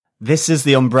This is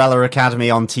the Umbrella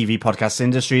Academy on TV Podcast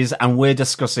Industries, and we're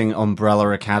discussing Umbrella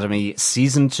Academy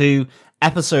Season 2,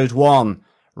 Episode 1,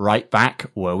 right back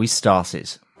where we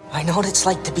started. I know what it's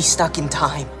like to be stuck in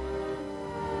time.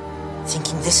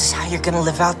 Thinking this is how you're gonna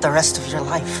live out the rest of your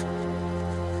life.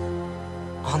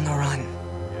 On the run.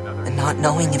 And not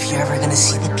knowing if you're ever gonna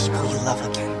see the people you love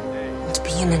again. And to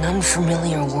be in an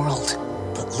unfamiliar world.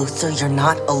 But Luther, you're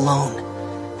not alone.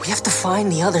 We have to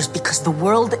find the others because the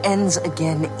world ends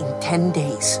again in 10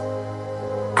 days.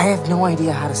 I have no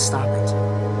idea how to stop it.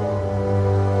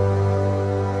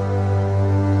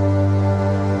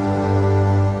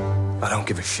 I don't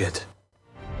give a shit.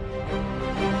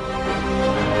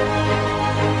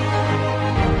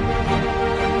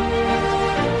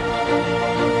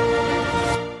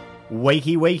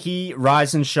 Wakey, wakey,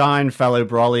 rise and shine, fellow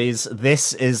Brollies.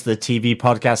 This is the TV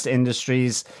Podcast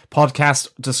Industries podcast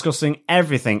discussing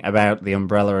everything about the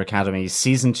Umbrella Academy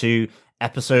Season 2,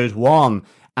 Episode 1,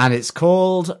 and it's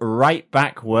called Right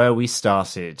Back Where We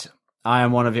Started. I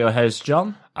am one of your hosts,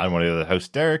 John. I'm one of the hosts,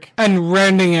 Derek. And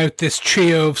rounding out this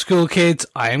trio of school kids,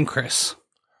 I am Chris.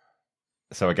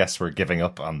 So I guess we're giving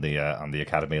up on the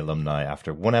Academy alumni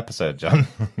after one episode, John.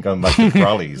 Going back to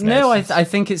Brollies now. No, I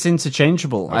think it's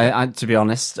interchangeable. Okay. I to be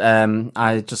honest,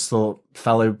 I just thought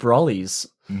fellow Brollies,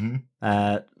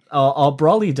 our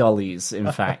Brolly dollies,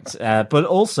 in fact, but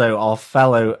also our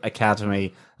fellow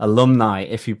Academy alumni,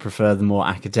 if you prefer the more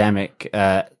academic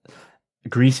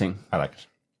greeting. I like it.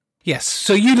 Yes,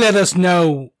 so you let us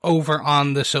know over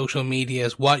on the social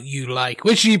medias what you like.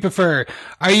 Which do you prefer?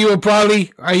 Are you a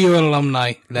Brolly? Are you an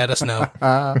alumni? Let us know.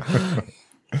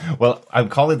 Well, I'm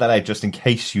calling that out just in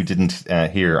case you didn't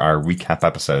hear our recap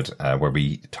episode where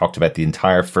we talked about the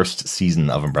entire first season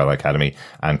of Umbrella Academy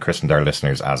and christened our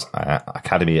listeners as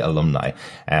Academy alumni.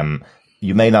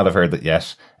 You may not have heard that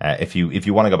yet. If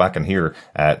you want to go back and hear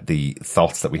the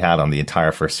thoughts that we had on the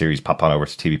entire first series, pop on over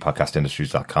to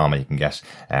tvpodcastindustries.com and you can get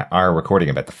our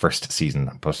recording about the first season.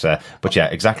 But yeah,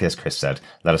 exactly as Chris said,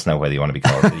 let us know whether you want to be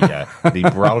called the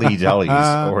Brolly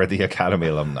Dollies or the Academy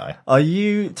alumni. Are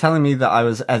you telling me that I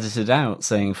was edited out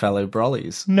saying fellow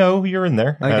Brollies? No, you're in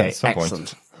there. Okay, at some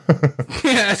excellent. Point.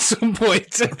 Yeah, at some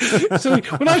point. So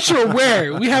we're not sure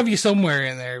where. We have you somewhere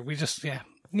in there. We just, yeah.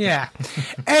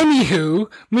 Anywho,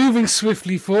 moving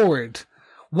swiftly forward.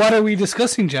 What are we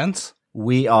discussing, gents?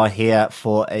 We are here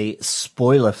for a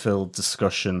spoiler-filled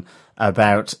discussion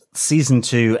about Season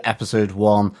 2, Episode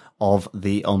 1 of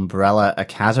the Umbrella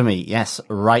Academy. Yes,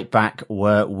 right back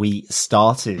where we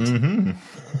started. Mm-hmm.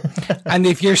 And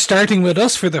if you're starting with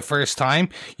us for the first time,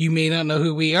 you may not know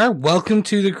who we are. Welcome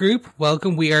to the group.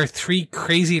 Welcome. We are three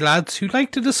crazy lads who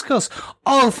like to discuss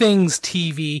all things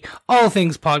TV, all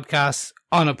things podcasts,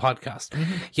 on a podcast.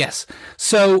 Mm-hmm. Yes.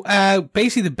 So,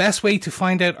 basically the best way to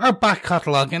find out our back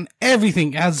catalogue and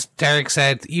everything, as Derek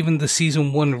said, even the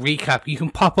season 1 recap, you can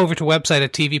pop over to our website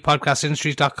at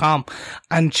tvpodcastindustries.com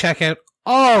and check out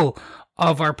all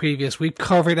of our previous. We've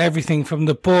covered everything from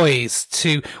The Boys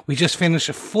to, we just finished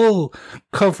a full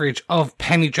coverage of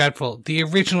Penny Dreadful, the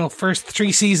original first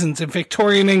 3 seasons in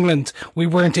Victorian England. We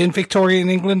weren't in Victorian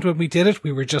England when we did it.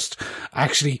 We were just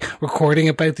actually recording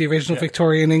about the original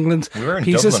Victorian England We were in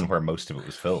pieces. Dublin where most of it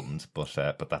was filmed, but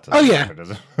that doesn't matter,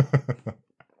 does it?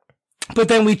 But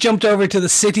then we jumped over to the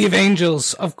City of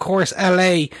Angels, of course,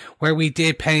 LA, where we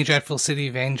did Penny Dreadful City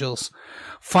of Angels.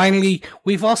 Finally,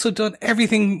 we've also done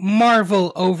everything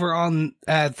Marvel over on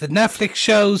the Netflix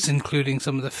shows, including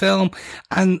some of the film.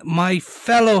 And my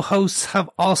fellow hosts have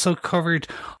also covered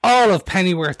all of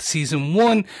Pennyworth Season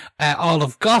 1, all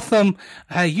of Gotham.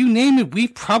 You name it,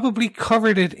 we've probably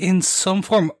covered it in some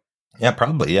form. Yeah,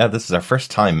 probably. Yeah, this is our first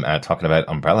time talking about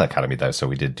Umbrella Academy, though, so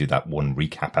we did do that one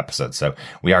recap episode. So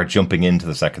we are jumping into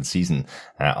the second season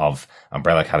of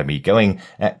Umbrella Academy, going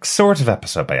sort of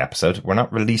episode by episode. We're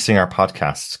not releasing our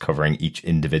podcasts covering each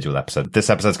individual episode.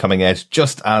 This episode's coming out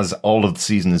just as all of the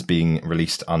season is being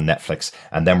released on Netflix,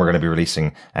 and then we're going to be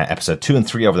releasing episode 2 and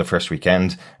 3 over the first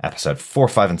weekend, episode 4,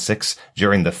 5, and 6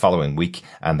 during the following week,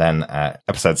 and then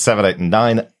episode 7, 8, and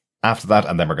 9 after that,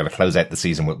 and then we're going to close out the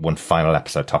season with one final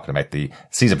episode talking about the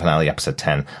season finale, episode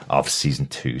 10 of season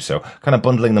 2. So kind of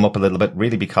bundling them up a little bit,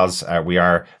 really, because we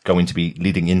are going to be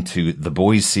leading into The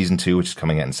Boys season 2, which is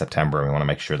coming out in September, and we want to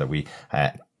make sure that we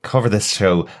cover this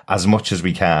show as much as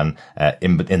we can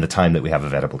in the time that we have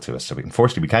available to us. So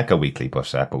unfortunately we can't go weekly,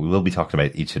 but we will be talking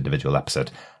about each individual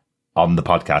episode on the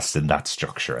podcast in that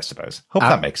structure, I suppose. Hope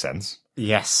that makes sense.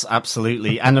 Yes,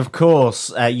 absolutely. And of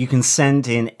course, you can send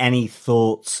in any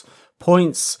thoughts,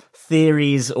 points,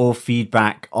 theories, or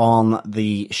feedback on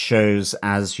the shows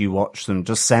as you watch them.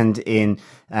 Just send in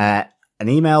an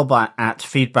email at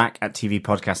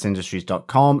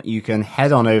feedback@tvpodcastindustries.com. You can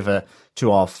head on over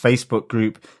to our Facebook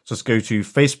group. Just go to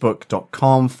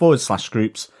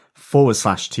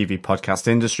facebook.com/groups/TV Podcast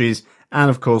Industries. And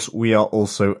of course, we are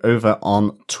also over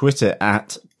on Twitter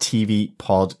at TV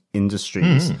Pod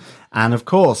Industries. And of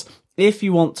course, if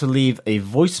you want to leave a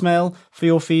voicemail for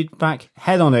your feedback,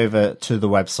 head on over to the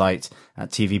website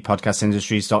at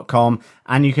tvpodcastindustries.com,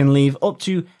 and you can leave up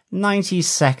to 90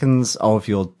 seconds of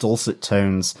your dulcet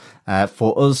tones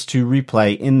for us to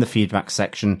replay in the feedback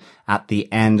section at the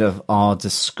end of our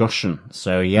discussion.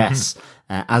 So yes,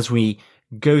 as we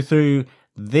go through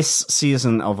this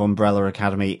season of Umbrella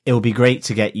Academy, it'll be great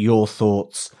to get your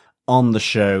thoughts on the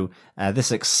show,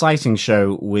 this exciting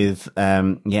show with,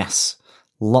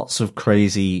 lots of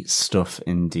crazy stuff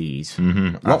indeed.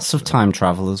 Lots of time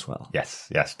travel as well. Yes,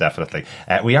 definitely.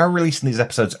 We are releasing these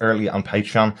episodes early on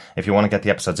Patreon. If you want to get the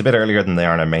episodes a bit earlier than they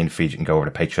are on our main feed, you can go over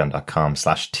to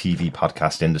patreon.com/TV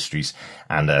Podcast Industries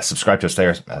and subscribe to us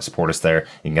there, support us there.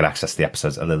 You can get access to the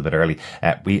episodes a little bit early.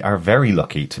 We are very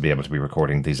lucky to be able to be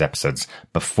recording these episodes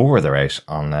before they're out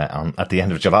on at the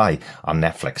end of July on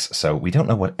Netflix. So we don't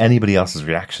know what anybody else's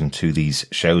reaction to these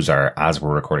shows are as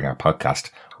we're recording our podcast,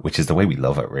 which is the way we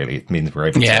love it, really. It means we're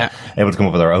able to come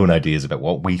up with our own ideas about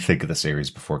what we think of the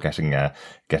series before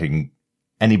getting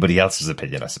anybody else's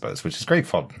opinion, I suppose, which is great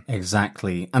fun.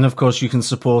 Exactly. And of course, you can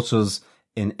support us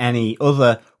in any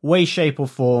other way, shape or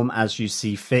form as you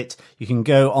see fit. You can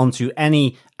go onto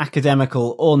any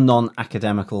academical or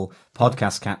non-academical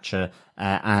podcast catcher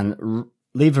and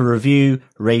leave a review,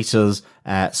 rate us,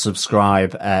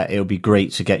 subscribe. It'll be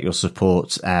great to get your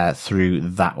support through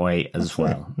that way as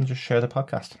well. And just share the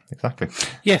podcast. Exactly.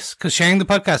 Yes, because sharing the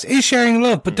podcast is sharing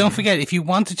love. But don't forget, if you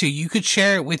wanted to, you could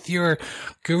share it with your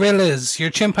gorillas,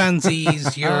 your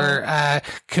chimpanzees, your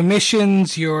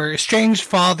commissions, your estranged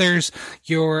fathers,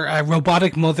 your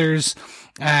robotic mothers,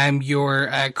 your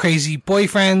crazy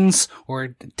boyfriends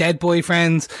or dead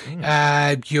boyfriends,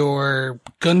 your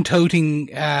gun-toting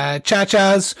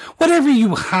cha-chas, whatever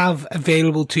you have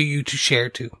available to you to share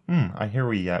to. I hear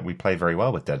we play very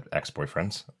well with dead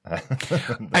ex-boyfriends.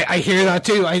 I hear that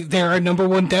too. They're our number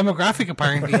one demographic,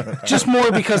 apparently. Just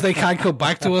more because they can't come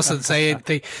back to us and say it.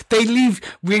 They leave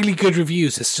really good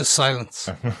reviews. It's just silence.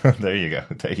 There you go.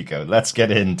 Let's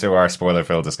get into our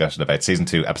spoiler-filled discussion about Season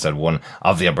 2, Episode 1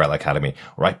 of The Umbrella Academy,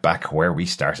 right back where we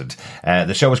started.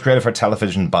 The show was created for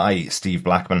television by Steve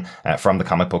Blackman from the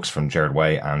comic books from Gerard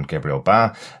Way and Gabriel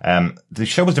Ba. The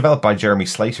show was developed by Jeremy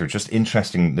Slater. Just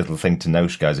interesting little thing to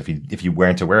note, guys, if you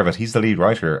weren't aware of it. He's the lead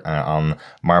writer on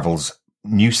Marvel's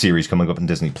new series coming up in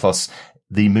Disney Plus,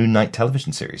 the Moon Knight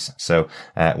television series. So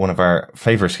one of our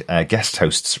favorite guest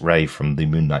hosts, Ray from the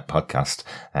Moon Knight podcast,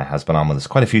 has been on with us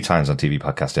quite a few times on TV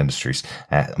Podcast Industries.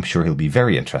 I'm sure he'll be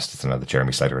very interested to know that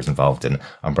Jeremy Slater is involved in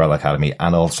Umbrella Academy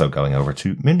and also going over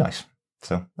to Moon Knight.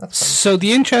 So that's fun. So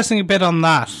the interesting bit on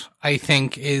that, I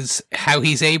think, is how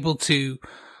he's able to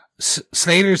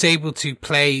Slater's able to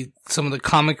play some of the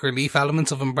comic relief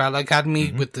elements of Umbrella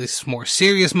Academy with this more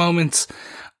serious moments.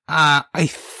 I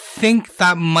think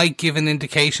that might give an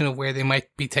indication of where they might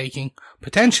be taking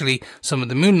potentially some of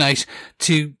the Moon Knight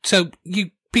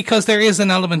because there is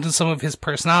an element in some of his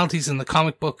personalities in the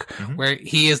comic book where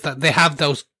he is that they have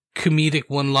those comedic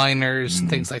one-liners and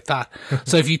things like that.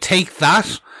 So if you take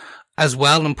that as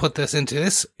well and put this into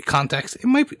this context,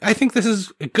 I think this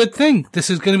is a good thing. This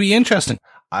is going to be interesting.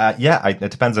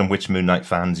 It depends on which Moon Knight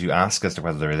fans you ask as to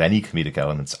whether there is any comedic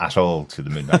elements at all to the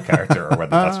Moon Knight character, or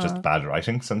whether that's just bad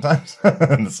writing sometimes.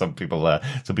 And some people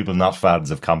not fans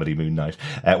of comedy Moon Knight.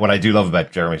 What I do love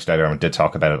about Jeremy Slater, and I did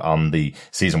talk about it on the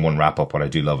season 1 wrap up, what I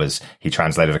do love is he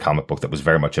translated a comic book that was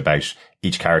very much about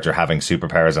each character having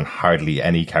superpowers and hardly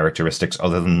any characteristics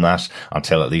other than that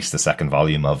until at least the second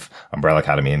volume of Umbrella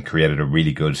Academy, and created a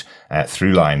really good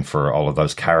through line for all of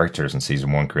those characters in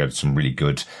season 1, created some really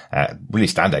good, really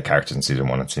standout characters in season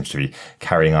 1 and seems to be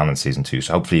carrying on in season 2.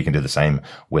 So hopefully you can do the same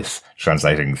with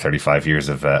translating 35 years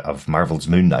of Marvel's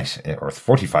Moon Knight, or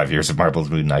 45 years of Marvel's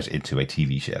Moon Knight into a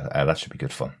TV show. That should be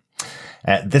good fun.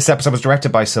 This episode was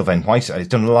directed by Sylvain White. He's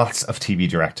done lots of TV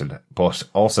directed, but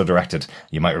also directed,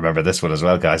 you might remember this one as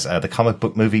well, guys, the comic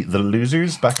book movie The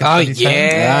Losers back in 2010.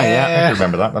 Yeah. I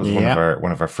remember that. That was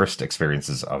one of our first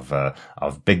experiences of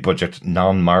big budget,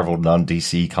 non-Marvel,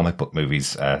 non-DC comic book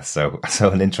movies. So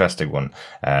an interesting one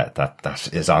that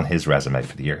is on his resume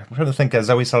for the year. I'm trying to think,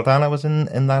 Zoe Saldana was in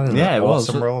that. It was.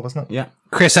 Awesome role, wasn't it? Yeah.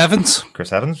 Chris Evans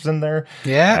was in there.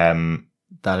 Yeah.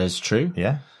 That is true.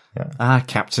 Yeah.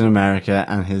 Captain America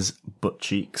and his butt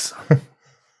cheeks.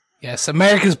 Yes,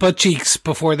 America's butt cheeks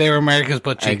before they were America's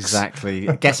butt cheeks. Exactly.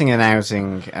 Getting an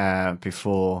outing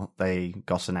before they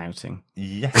got an outing.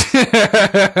 Yes.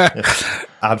 Yes.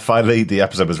 And finally, the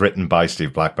episode was written by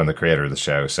Steve Blackman, the creator of the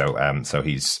show. So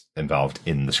he's involved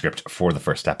in the script for the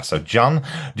first episode. John,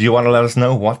 do you want to let us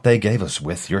know what they gave us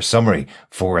with your summary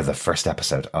for the first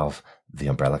episode of The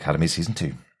Umbrella Academy Season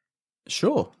 2?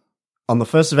 Sure. On the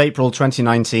 1st of April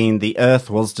 2019, the Earth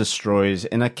was destroyed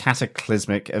in a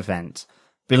cataclysmic event.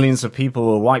 Billions of people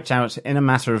were wiped out in a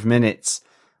matter of minutes.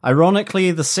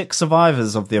 Ironically, the 6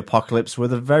 survivors of the apocalypse were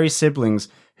the very siblings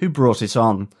who brought it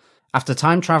on. After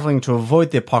time traveling to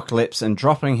avoid the apocalypse and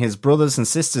dropping his brothers and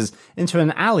sisters into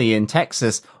an alley in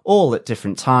Texas, all at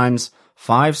different times,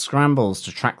 5 scrambles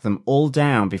to track them all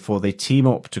down before they team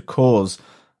up to cause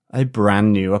a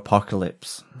brand new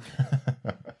apocalypse.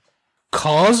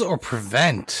 Cause or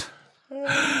prevent?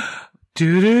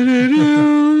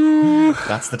 Do-do-do-do.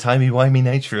 That's the timey-wimey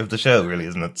nature of the show, really,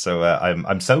 isn't it? So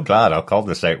I'm so glad. I'll call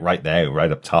this out right now,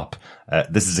 right up top.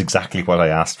 This is exactly what I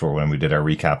asked for when we did our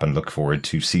recap and look forward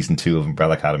to Season 2 of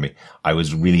Umbrella Academy. I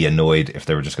was really annoyed if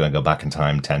they were just going to go back in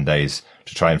time 10 days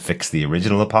to try and fix the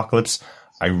original apocalypse.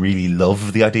 I really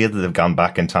love the idea that they've gone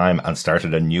back in time and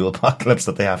started a new apocalypse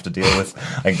that they have to deal with.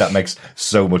 I think that makes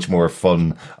so much more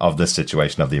fun of this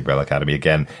situation of the Umbrella Academy.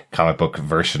 Again, comic book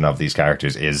version of these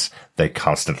characters is they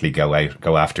constantly go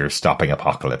after stopping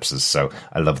apocalypses. So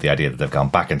I love the idea that they've gone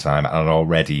back in time and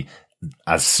already,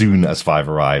 as soon as 5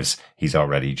 arrives, he's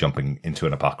already jumping into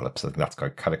an apocalypse. I think that's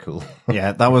kind of cool.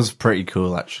 Yeah, that was pretty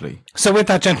cool, actually. So with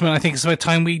that, gentlemen, I think it's about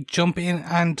time we jump in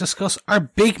and discuss our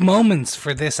big moments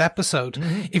for this episode.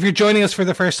 Mm-hmm. If you're joining us for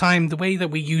the first time, the way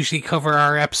that we usually cover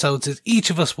our episodes is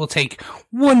each of us will take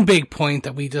one big point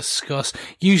that we discuss.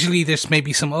 Usually there's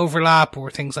maybe some overlap or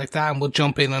things like that, and we'll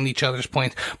jump in on each other's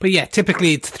point. But yeah,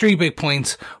 typically it's 3 big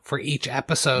points for each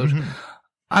episode. Mm-hmm.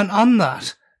 And on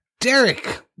that,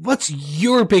 Derek, what's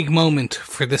your big moment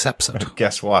for this episode?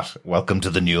 Guess what? Welcome to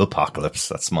the new apocalypse.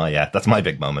 That's my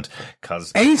big moment.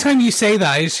 Cause anytime you say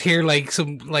that, I just hear like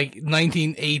some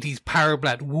 1980s power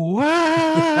ballad. Wow!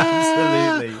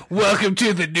 Absolutely. Welcome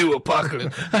to the new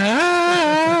apocalypse.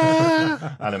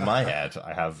 And in my head,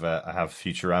 I have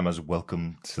Futurama's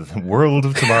 "Welcome to the World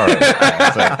of Tomorrow."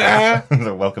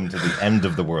 So welcome to the end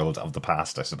of the world of the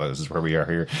past, I suppose, is where we are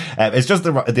here. It's just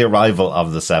the arrival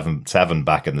of the seven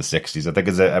back in the 60s. I think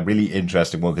is a really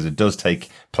interesting one because it does take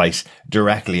place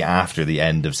directly after the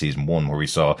end of season 1, where we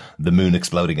saw the moon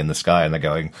exploding in the sky, and they're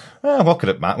going, what could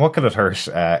it hurt?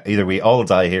 Either we all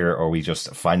die here, or we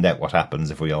just find out what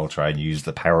happens if we all try and use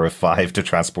the power of 5 to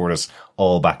transport us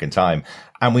all back in time.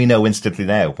 And we know instantly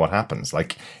now what happens.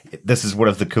 Like, this is one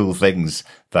of the cool things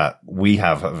that we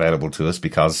have available to us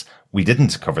because we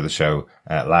didn't cover the show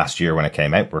last year when it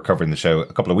came out. We're covering the show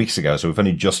a couple of weeks ago, so we've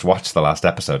only just watched the last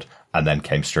episode and then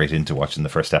came straight into watching the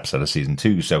first episode of season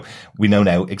 2. So we know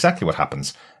now exactly what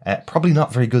happens. Probably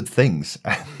not very good things.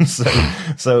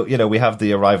 So, you know, we have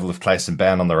the arrival of Klaus and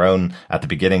Ben on their own at the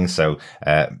beginning. So,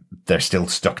 they're still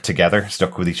stuck together,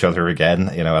 stuck with each other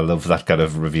again. You know, I love that kind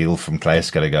of reveal from Klaus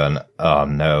kind of going, oh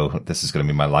no, this is going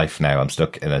to be my life now. I'm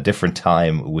stuck in a different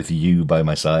time with you by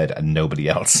my side and nobody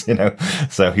else, you know?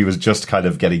 So he was just kind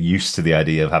of getting used to the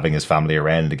idea of having his family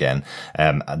around again.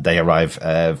 They arrive,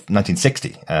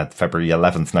 1960, February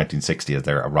 11th, 1960 is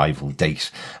their arrival date.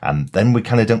 And then we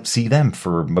kind of don't see them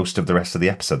for most of the rest of the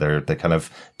episode. They kind of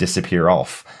disappear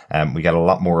off. We get a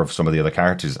lot more of some of the other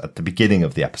characters at the beginning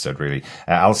of the episode, really.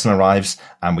 Allison arrives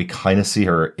and we kind of see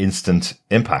her instant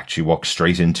impact. She walks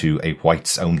straight into a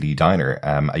whites only diner,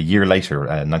 a year later,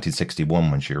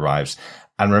 1961, when she arrives.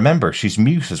 And remember, she's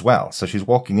mute as well. So she's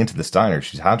walking into this diner.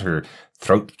 She's had her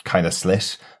throat kind of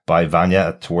slit by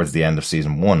Vanya towards the end of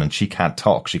season 1, and she can't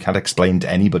talk. She can't explain to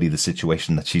anybody the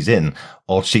situation that she's in.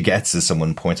 All she gets is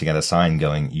someone pointing at a sign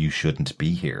going, you shouldn't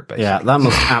be here, basically. Yeah, that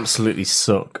must absolutely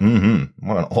suck. Mm-hmm.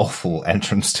 What an awful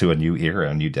entrance to a new era,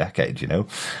 a new decade, you know?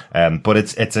 But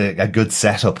it's a good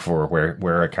setup for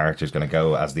where a character is going to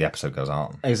go as the episode goes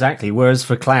on. Exactly. Whereas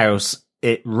for Klaus,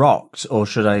 it rocked, or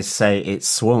should I say it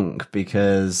swung,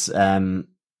 because,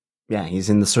 he's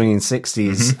in the swinging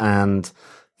 60s, mm-hmm. and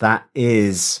that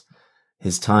is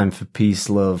his time for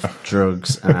peace, love,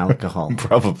 drugs, and alcohol.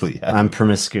 Probably, yeah. And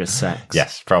promiscuous sex.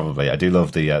 Yes, probably. I do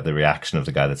love the reaction of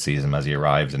the guy that sees him as he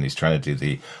arrives, and he's trying to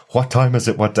do what time is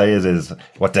it? What day is it?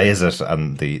 What day is it?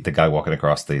 And the guy walking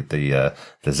across the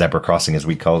zebra crossing, as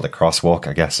we call it, the crosswalk,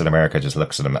 I guess, in America, just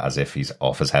looks at him as if he's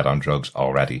off his head on drugs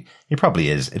already. He probably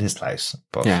is. It is Klaus.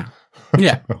 But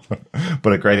Yeah.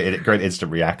 But a great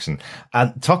instant reaction.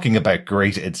 And talking about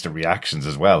great instant reactions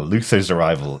as well, Luther's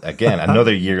arrival, again,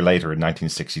 another year later in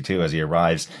 1962, as he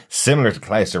arrives, similar to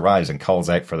Klaus, arrives and calls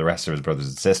out for the rest of his brothers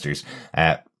and sisters.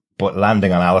 But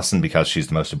landing on Allison because she's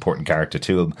the most important character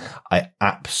to him. I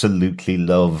absolutely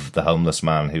love the homeless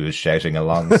man who is shouting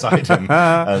alongside him.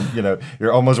 And, you know,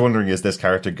 you're almost wondering, is this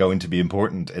character going to be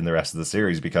important in the rest of the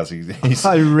series? Because he's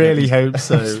I really hope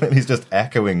so. He's just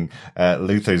echoing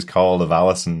Luther's call of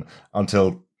Allison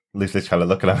until Luther's kind of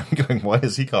looking at him going, why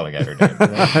is he calling out her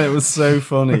name? It was so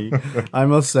funny. I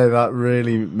must say that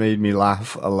really made me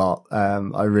laugh a lot.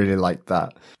 I really liked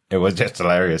that. It was just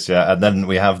hilarious, yeah. And then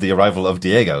we have the arrival of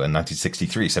Diego in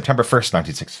 1963, September 1st,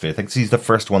 1963. I think he's the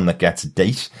first one that gets a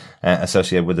date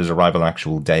associated with his arrival,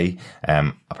 actual day,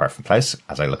 apart from Klaus,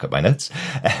 as I look at my notes.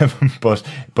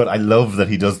 But I love that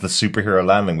he does the superhero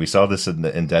landing. We saw this in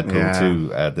Deadpool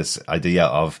 2, this idea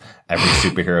of every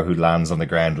superhero who lands on the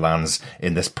ground lands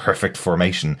in this perfect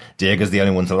formation. Diego's the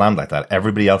only one to land like that.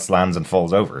 Everybody else lands and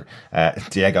falls over.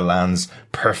 Diego lands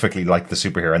perfectly like the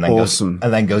superhero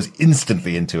and then goes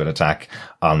instantly into an attack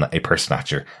on a purse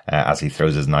snatcher as he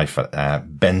throws his knife,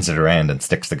 bends it around and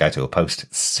sticks the guy to a post.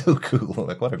 It's so cool.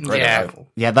 Like, what a great arrival.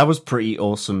 Yeah, that was pretty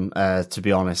awesome, to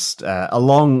be honest.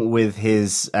 Along with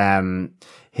his kind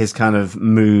of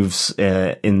moves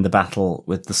in the battle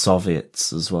with the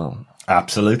Soviets as well.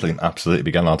 Absolutely.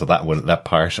 Be getting onto that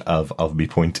part of me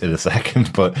point in a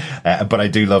second, but I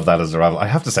do love that as a rival. I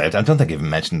have to say, I don't think I even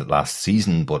mentioned it last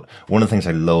season, but one of the things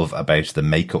I love about the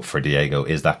makeup for Diego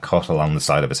is that cut along the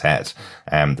side of his head.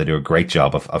 They do a great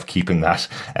job of keeping that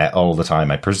all the time.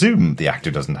 I presume the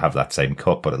actor doesn't have that same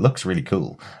cut, but it looks really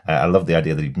cool. I love the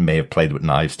idea that he may have played with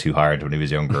knives too hard when he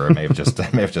was younger, or may have just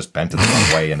bent it the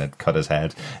wrong way and it cut his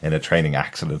head in a training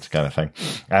accident kind of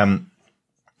thing.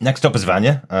 Next up is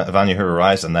Vanya. Vanya who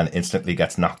arrives and then instantly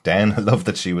gets knocked down. I love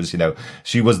that she was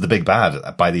the big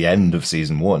bad by the end of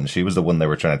season 1. She was the one they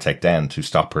were trying to take down to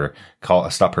stop her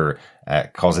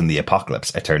causing the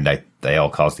apocalypse. It turned out they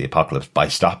all caused the apocalypse by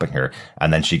stopping her.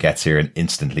 And then she gets here and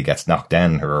instantly gets knocked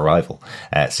down her arrival.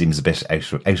 Seems a bit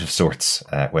out of sorts,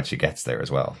 when she gets there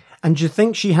as well. And do you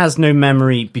think she has no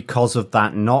memory because of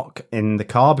that knock in the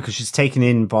car? Because she's taken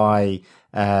in by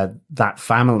that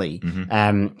family,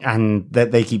 and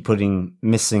that they keep putting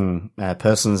missing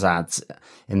persons ads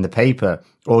in the paper?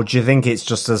 Or do you think it's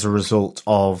just as a result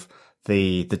of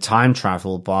the time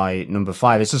travel by number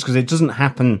 5? It's just because it doesn't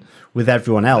happen with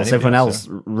everyone else. Everyone else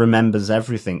remembers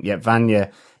everything. Yet Vanya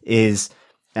it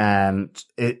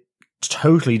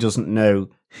totally doesn't know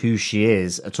who she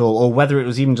is at all, or whether it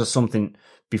was even just something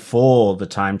before the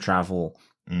time travel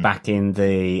back in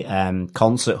the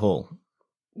concert hall.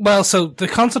 Well, so the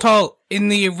concert hall, in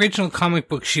the original comic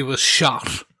book, she was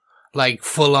shot. Like,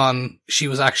 full on, she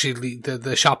was actually,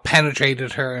 the shot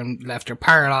penetrated her and left her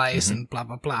paralyzed and blah,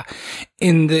 blah, blah.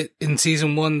 In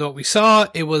season 1, what we saw,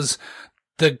 it was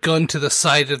the gun to the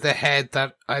side of the head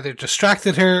that either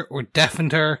distracted her or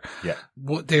deafened her. Yeah.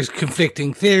 There's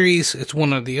conflicting theories. It's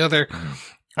one or the other.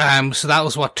 So that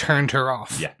was what turned her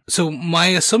off. Yeah. So my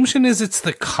assumption is it's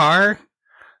the car,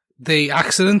 the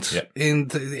accident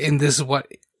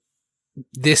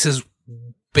this is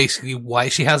basically why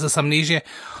she has this amnesia.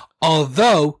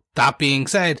 Although, that being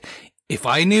said, if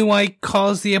I knew I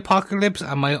caused the apocalypse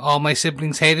and all my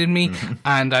siblings hated me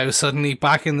and I was suddenly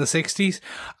back in the 60s,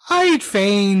 I'd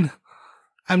feign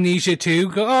amnesia too.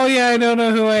 Go, oh yeah, I don't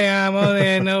know who I am. Oh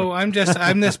yeah, no, I'm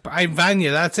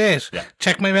Vanya, that's it. Yeah.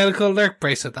 Check my medical alert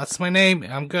bracelet. That's my name.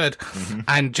 I'm good.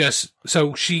 And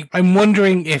I'm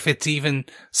wondering if it's even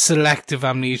selective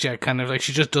amnesia, kind of like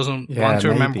she just doesn't want to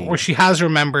remember, or she has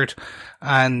remembered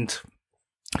and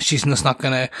she's just not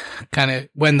gonna kind of,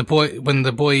 when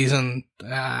the boys and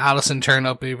Allison turn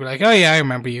up, he'll be like, oh yeah, I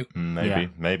remember you. Maybe.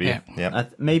 Yeah.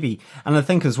 Maybe. And I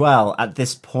think as well, at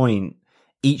this point,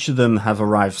 each of them have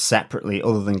arrived separately,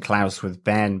 other than Klaus with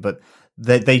Ben, but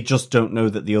they just don't know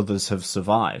that the others have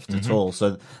survived at all.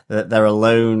 So they're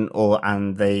alone,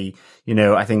 and they,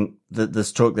 I think that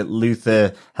there's talk that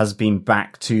Luther has been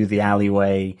back to the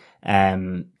alleyway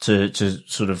to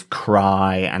sort of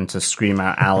cry and to scream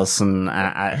out Allison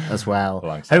as well.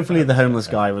 Hopefully the homeless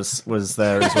guy was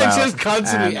there as well. It's just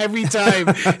constantly, every time.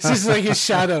 It's just like his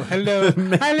shadow. Hello,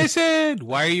 Allison.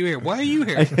 Why are you here? Why are you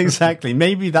here? Exactly.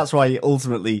 Maybe that's why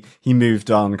ultimately he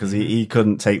moved on, because he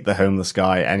couldn't take the homeless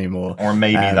guy anymore. Or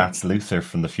maybe that's Luther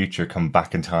from the future come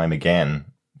back in time again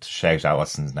to shout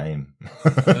Allison's name.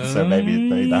 So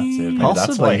maybe that's it. Maybe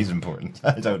that's why he's important.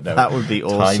 I don't know. That would be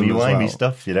awesome. Timey-wimey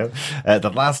stuff,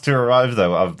 The last to arrive,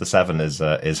 though, of the 7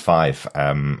 is 5.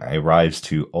 Arrives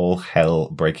to all hell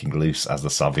breaking loose as the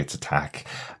Soviets attack.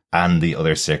 and the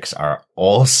other 6 are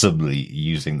awesomely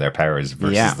using their powers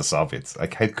versus the Soviets.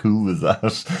 Like, how cool is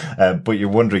that? But you're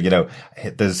wondering,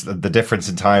 there's the difference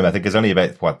in time. I think is only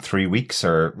about 3 weeks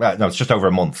no, it's just over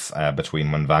a month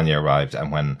between when Vanya arrived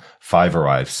and when 5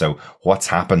 arrived. So what's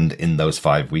happened in those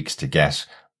 5 weeks to get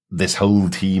this whole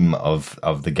team of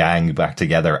the gang back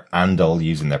together and all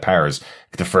using their powers?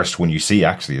 The first one you see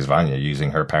actually is Vanya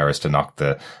using her powers to knock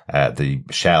the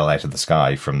shell out of the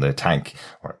sky from the tank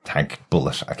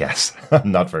bullet, I guess.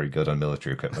 I'm not very good on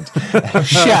military equipment. The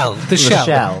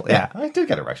shell. Yeah, I did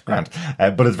get it right. Grand.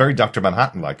 But it's very Dr.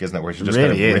 Manhattan-like, isn't it? Where she just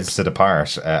really kind of rips it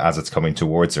apart as it's coming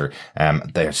towards her.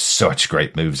 There's such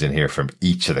great moves in here from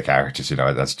each of the characters.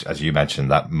 As you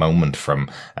mentioned, that moment from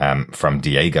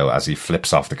Diego as he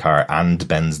flips off the car and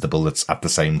bends the bullets at the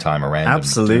same time around him.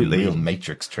 Absolutely. Real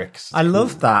Matrix tricks. I love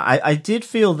that. I did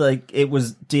feel like it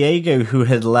was Diego who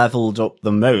had leveled up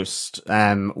the most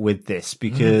with this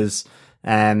because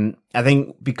I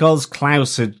think because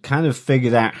Klaus had kind of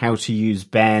figured out how to use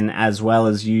Ben as well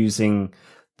as using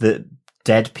the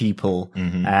dead people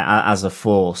as a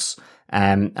force.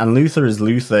 And Luther is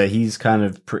Luther. He's kind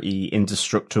of pretty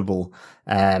indestructible.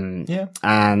 And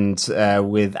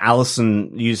with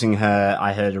Allison using her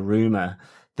I Heard a Rumor,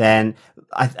 then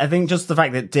I think just the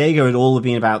fact that Diego had all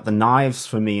been about the knives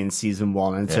for me in season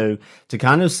 1. And so to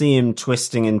kind of see him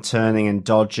twisting and turning and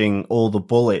dodging all the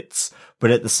bullets, but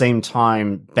at the same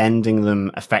time bending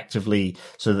them effectively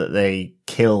so that they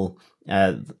kill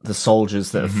the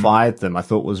soldiers that have fired them, I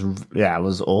thought was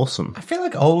awesome. I feel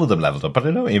like all of them leveled up, but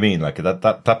I know what you mean. Like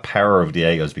that power of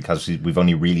Diego's, because we've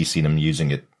only really seen him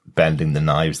using it, bending the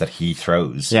knives that he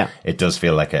throws. Yeah. It does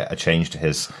feel like a change to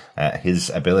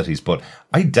his abilities. But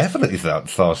I definitely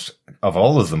thought of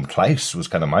all of them, Klaus was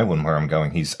kind of my one where I'm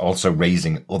going, he's also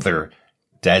raising other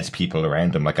dead people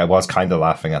around him. Like, I was kind of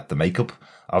laughing at the makeup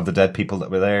of the dead people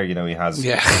that were there. He has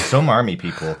some army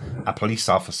people, a police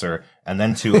officer, and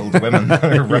then 2 old women that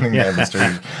are running down the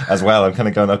street as well. I'm kind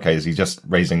of going, okay, is he just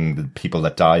raising the people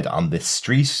that died on this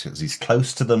street? Is he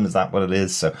close to them? Is that what it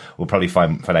is? So we'll probably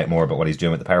find out more about what he's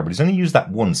doing with the power, but he's only used that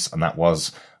once, and that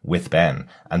was with Ben.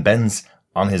 And Ben's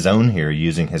on his own here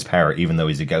using his power, even though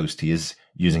he's a ghost. He is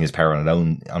using his power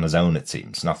on his own, it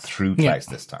seems, not through Klaus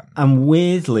this time. And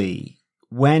weirdly,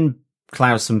 when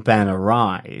Klaus and Ben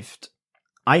arrived,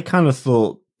 I kind of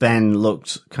thought Ben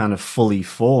looked kind of fully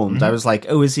formed. I was like,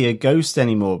 oh, is he a ghost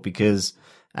anymore? Because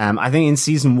I think in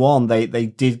season 1, they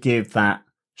did give that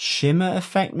shimmer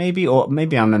effect, maybe, or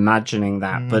maybe I'm imagining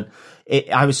that. But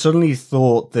I was suddenly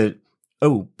thought that,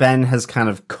 oh, Ben has kind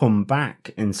of come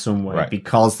back in some way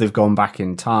because they've gone back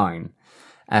in time.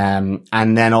 And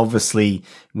then obviously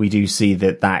we do see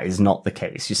that is not the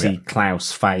case. You see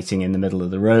Klaus fighting in the middle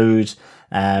of the road.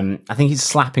 I think he's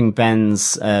slapping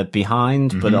Ben's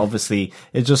behind, but obviously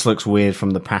it just looks weird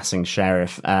from the passing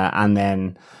sheriff. And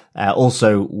then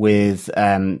also with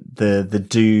the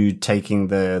dude taking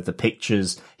the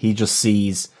pictures, he just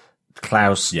sees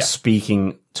Klaus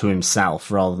speaking to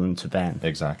himself rather than to Ben.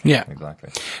 Exactly. Yeah. Exactly.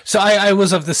 So I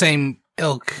was of the same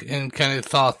ilk and kind of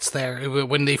thoughts there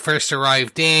when they first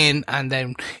arrived in, and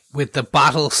then with the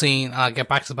battle scene. I'll get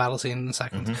back to the battle scene in a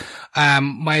second.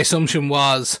 My assumption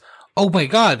was, oh my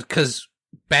God, because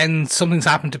something's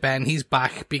happened to Ben. He's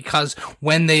back because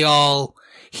when they all,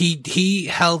 he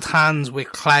held hands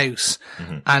with Klaus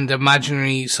and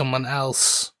imaginary someone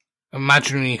else,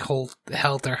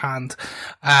 held their hand,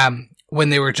 when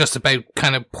they were just about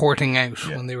kind of porting out,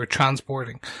 when they were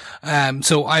transporting.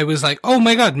 So I was like, oh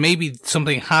my God, maybe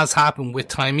something has happened with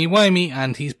Timey-Wimey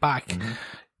and he's back.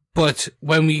 But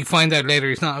when we find out later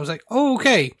he's not, I was like, oh,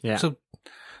 okay. Yeah. So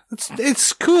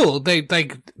it's cool.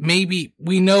 Maybe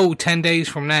we know 10 days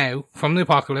from now, from the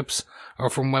apocalypse, or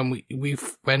from when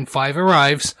when 5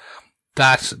 arrives,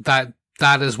 that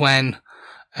is when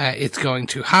it's going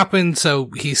to happen.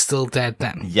 So he's still dead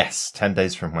then. Yes, 10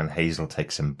 days from when Hazel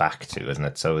takes him back to, isn't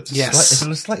it? So it's is it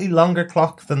a slightly longer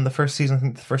clock than the first season? I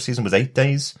think the first season was 8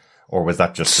 days. Or was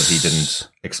that just that he didn't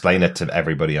explain it to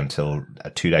everybody until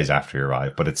 2 days after he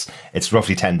arrived? But it's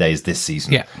roughly 10 days this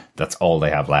season. Yeah. That's all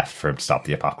they have left for him to stop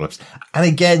the apocalypse. And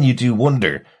again, you do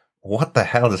wonder, what the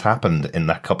hell has happened in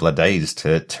that couple of days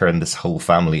to turn this whole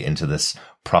family into this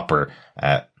proper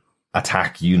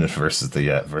attack unit versus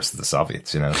the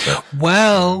Soviets, So.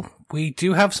 Well, we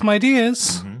do have some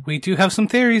ideas. We do have some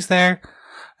theories there.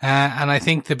 And I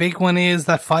think the big one is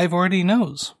that 5 already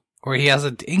knows, or he has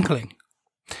an inkling.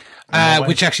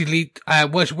 which actually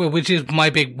which is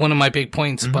one of my big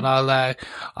points. But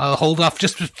I'll hold off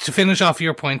just to finish off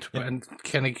your point and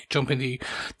kind of jump into you.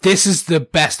 This is the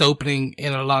best opening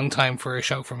in a long time for a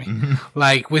show for me.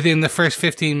 Like within the first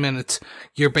 15 minutes,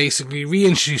 you're basically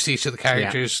reintroduced each of the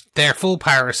characters, their full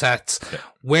power sets,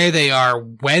 where they are,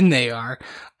 when they are.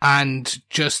 And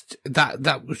just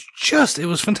that was just, it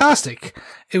was fantastic.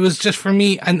 It was just for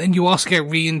me. And then you also get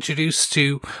reintroduced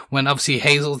to, when obviously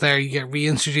Hazel's there, you get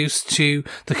reintroduced to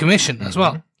the commission as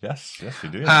well. Yes, you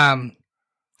do.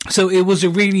 So it was a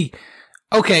really,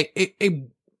 it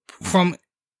from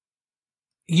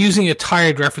using a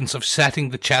tired reference of setting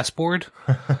the chessboard,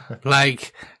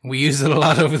 like we used it a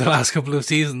lot over the last couple of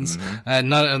seasons,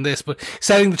 not on this, but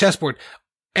setting the chessboard.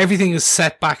 Everything is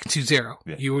set back to zero.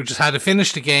 Yeah. You were just had to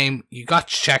finish the game. You got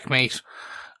checkmate,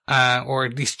 or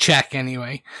at least check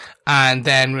anyway. And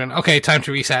then went, okay, time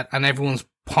to reset. And everyone's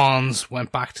pawns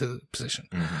went back to the position.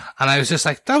 And I was just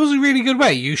like, that was a really good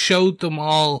way. You showed them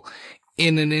all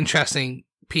in an interesting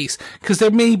piece. Cause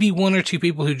there may be one or two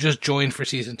people who just joined for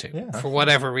season 2 for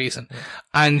whatever reason. Yeah.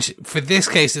 And for this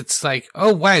case, it's like,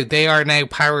 oh wow, they are now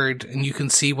powered and you can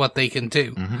see what they can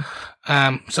do.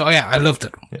 So yeah, I loved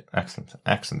it. Yeah,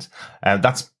 excellent.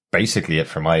 That's basically it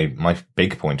for my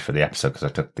big point for the episode, because I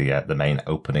took the main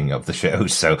opening of the show.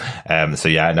 So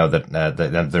yeah, I know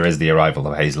that there is the arrival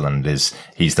of Hazel, and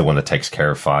he's the one that takes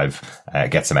care of Five,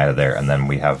 gets him out of there, and then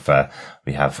we have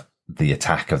the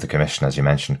attack of the commission, as you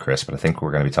mentioned, Chris. But I think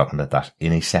we're going to be talking about that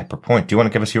in a separate point. Do you want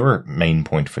to give us your main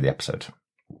point for the episode?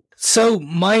 So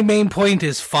my main point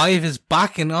is Five is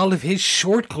back in all of his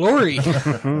short glory.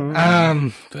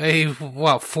 4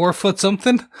 foot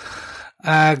something?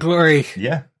 Glory.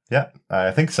 Yeah.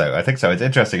 I think so. It's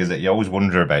interesting, is that you always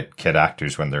wonder about kid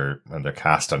actors when they're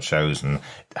cast on shows, and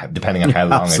depending on how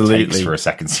long it takes for a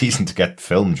second season to get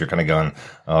filmed, you're kind of going,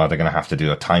 oh, they're going to have to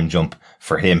do a time jump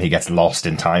for him. He gets lost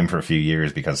in time for a few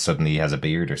years because suddenly he has a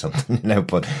beard or something,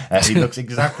 but he looks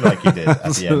exactly like he did at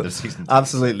the end of season 2.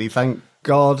 Absolutely. Thank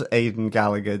God Aidan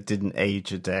Gallagher didn't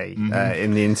age a day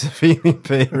in the intervening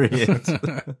period.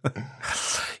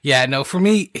 Yeah, no, for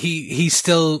me, he's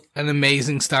still an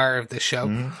amazing star of this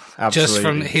show. Just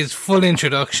from his full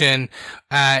introduction,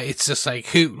 it's just like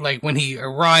when he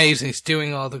arrives and he's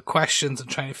doing all the questions and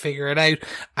trying to figure it out,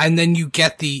 and then you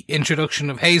get the introduction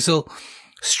of Hazel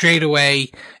straight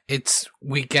away.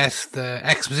 We get the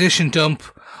exposition dump.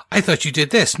 I thought you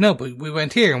did this. No, but we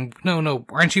went here. And no,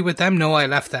 aren't you with them? No, I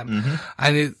left them.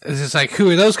 And it's just like,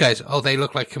 who are those guys? Oh, they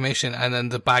look like commission. And then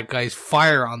the bad guys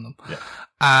fire on them. Yeah.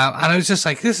 And I was just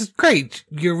like, this is great.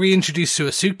 You're reintroduced to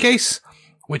a suitcase,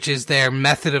 which is their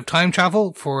method of time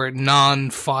travel for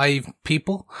non-Five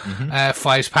people.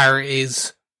 Five's power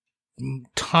is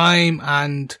time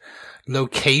and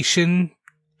location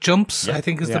jumps, I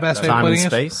think is the best way of putting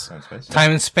it.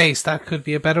 Time and space. That could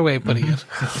be a better way of putting it,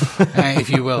 if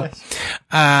you will.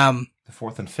 The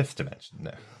fourth and fifth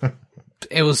dimension. No.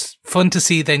 It was fun to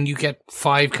see. Then you get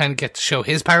Five kind of get to show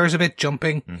his powers a bit,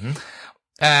 jumping.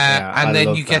 And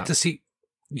then you get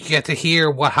to hear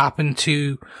what happened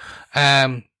to,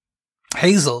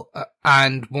 Hazel,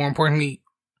 and more importantly,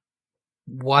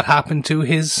 what happened to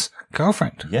his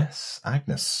girlfriend. Yes,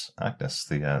 Agnes,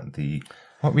 the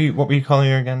what were you calling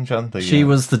her again, John? She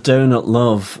was the donut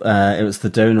love. It was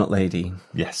the donut lady.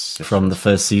 Yes. From the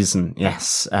first season.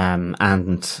 Yes.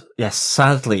 And yes,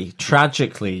 sadly,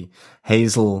 tragically,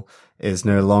 Hazel is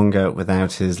no longer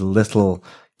without his little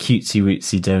cutesy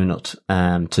wootsy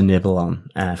donut, to nibble on,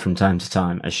 from time to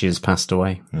time as she has passed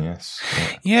away. Yes.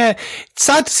 Yeah. It's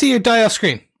sad to see her die off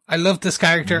screen. I love this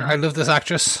character. I love this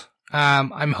actress.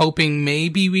 I'm hoping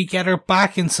maybe we get her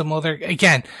back in some other,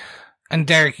 again, and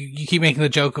Derek, you keep making the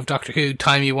joke of Doctor Who,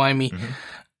 timey-wimey.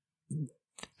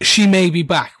 She may be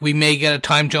back. We may get a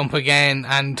time jump again,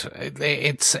 and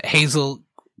it's Hazel,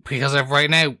 because of right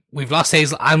now, we've lost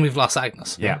Hazel and we've lost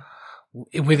Agnes. Yeah.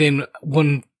 Within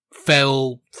one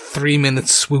fell 3-minute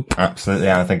swoop. Absolutely.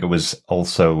 And I think it was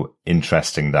also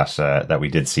interesting that we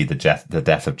did see the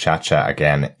death of Cha-Cha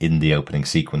again in the opening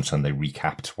sequence, and they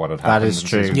recapped what had happened. That is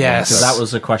true. Yes. So that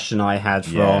was a question I had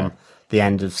from the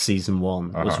end of season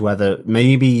 1, was whether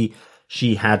maybe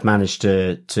she had managed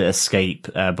to escape,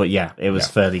 but yeah, it was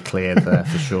fairly clear there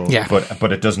for sure. Yeah,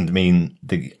 but it doesn't mean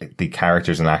the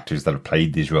characters and actors that have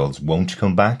played these roles won't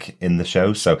come back in the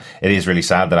show. So it is really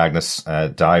sad that Agnes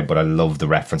died, but I love the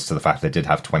reference to the fact they did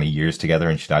have 20 years together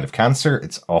and she died of cancer.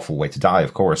 It's an awful way to die,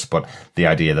 of course, but the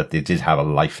idea that they did have a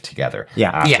life together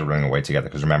after running away together.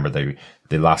 Because remember,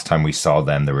 the last time we saw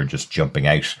them, they were just jumping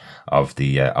out of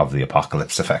the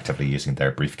apocalypse, effectively using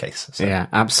their briefcase. So. Yeah,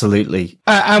 absolutely.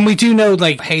 And we do know,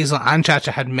 like, Hazel and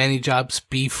Cha-Cha had many jobs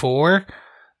before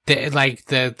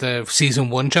the season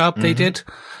 1 job they did.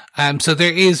 So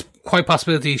there is quite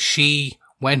possibility she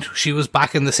was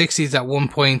back in the 60s at one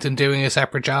point and doing a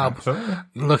separate job,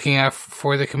 looking out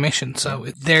for the commission. So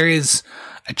there is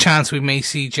a chance we may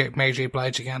see Mary J.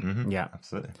 Blige again. Mm-hmm. Yeah,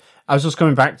 absolutely. I was just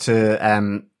coming back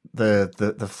to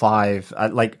the 5.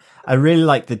 I really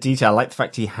like the detail. I like the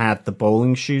fact he had the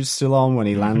bowling shoes still on when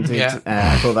he landed. Yeah.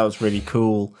 I thought that was really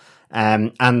cool.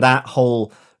 And that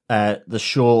whole the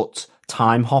short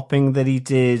time hopping that he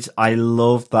did. I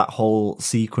love that whole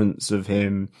sequence of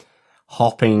him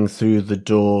hopping through the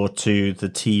door to the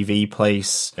TV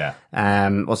place. Yeah.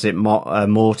 Was it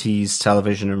Morty's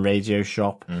television and radio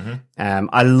shop?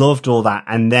 I loved all that.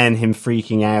 And then him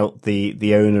freaking out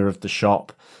the owner of the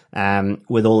shop,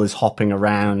 with all his hopping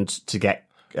around to get,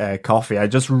 coffee. I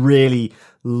just really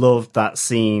loved that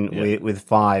scene with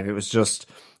 5. It was just,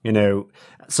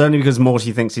 certainly because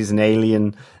Morty thinks he's an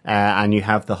alien, and you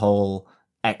have the whole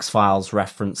X-Files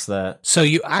reference there. So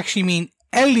you actually mean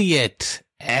Elliot.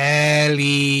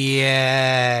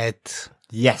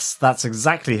 Yes, that's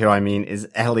exactly who I mean, is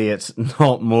Elliot,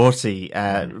 not Morty.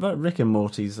 Rick and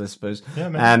Morty's, I suppose.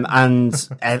 Yeah, and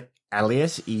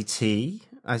Elliot, E.T.,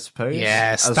 I suppose.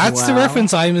 Yes, that's the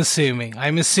reference I'm assuming.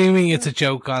 I'm assuming it's a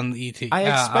joke on E.T.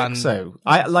 I expect so.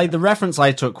 The reference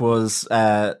I took was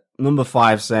number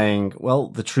 5 saying, well,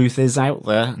 the truth is out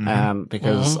there,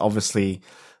 because obviously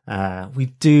we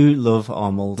do love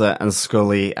our Mulder and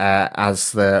Scully,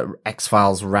 as the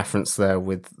X-Files reference there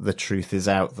with the truth is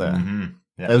out there.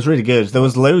 Yeah. It was really good. There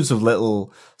was loads of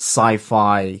little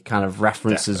sci-fi kind of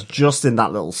references just in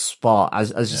that little spot,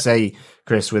 as you say,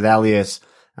 Chris, with Elliot,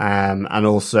 and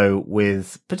also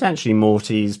with potentially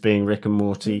Morty's being Rick and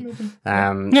Morty.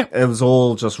 It was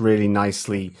all just really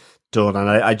nicely done. And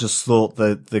I just thought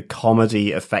the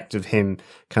comedy effect of him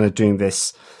kind of doing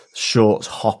this short,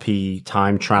 hoppy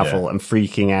time travel and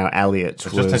freaking out Elliot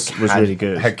was really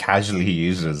good. How casually he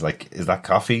uses, is that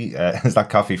coffee? Is that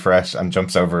coffee fresh? And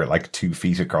jumps over 2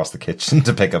 feet across the kitchen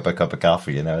to pick up a cup of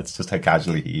coffee. It's just how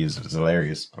casually he uses it. It's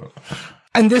hilarious.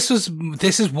 And this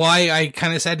is why I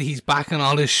kind of said he's back in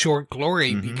all his short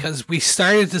glory, because we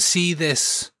started to see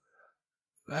this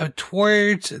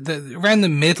towards around the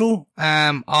middle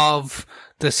of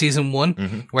the season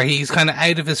 1, where he's kind of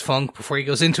out of his funk before he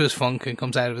goes into his funk and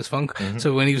comes out of his funk.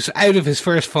 So when he was out of his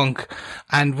first funk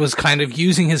and was kind of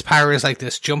using his powers like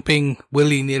this, jumping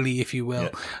willy-nilly, if you will,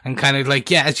 and kind of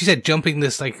as you said, jumping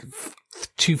this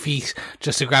 2 feet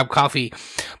just to grab coffee.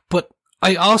 But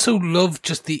I also love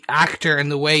just the actor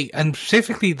and the way, and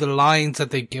specifically the lines that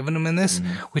they've given him in this,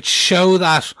 which show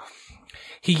that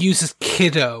he uses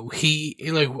kiddo.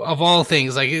 Of all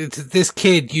things, it's this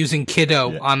kid using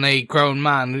kiddo on a grown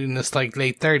man in his late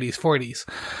 30s, 40s.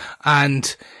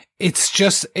 And it's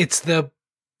the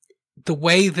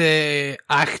way the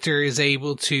actor is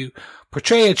able to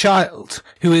portray a child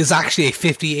who is actually a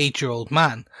 58-year-old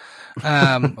man.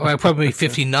 Or probably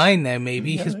 59 now,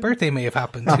 maybe. His birthday may have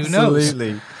happened. Absolutely.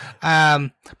 Who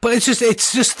knows? But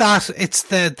it's just that, it's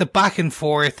the back and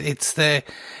forth. It's the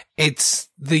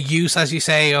use, as you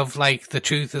say, of the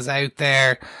truth is out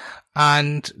there,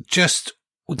 and just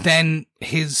then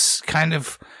his kind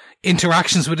of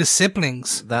interactions with his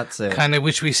siblings. That's it. Kind of,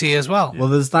 which we see as well. Well,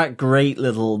 there's that great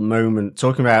little moment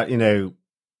talking about, him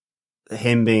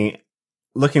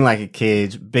looking like a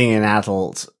kid, being an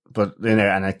adult, but,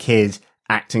 and a kid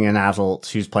acting an adult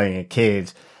who's playing a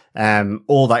kid,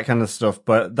 all that kind of stuff.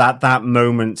 But that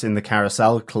moment in the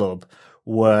Carousel Club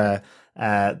where,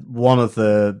 one of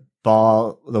the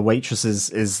waitresses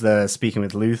is speaking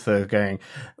with Luther going,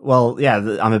 well,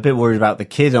 yeah, I'm a bit worried about the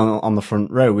kid on the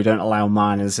front row. We don't allow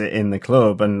minors in the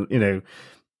club. And,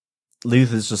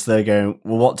 Luther's just there going,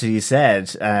 well, what did he said?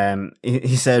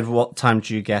 He said, what time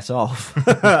do you get off?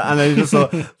 And I just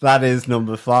thought, that is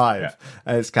number 5. Yeah.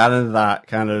 And it's kind of that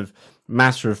kind of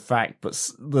matter of fact, but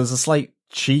there's a slight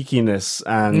cheekiness,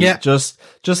 and just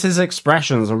his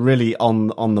expressions are really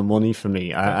on the money for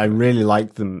me. I really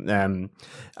like them.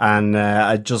 And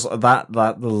I just, that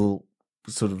little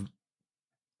sort of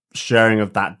sharing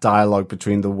of that dialogue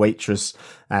between the waitress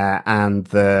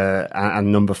and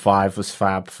number 5 was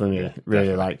fab for me.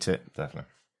 Really liked it. Definitely.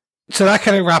 So that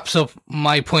kind of wraps up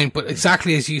my point, but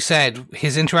exactly as you said,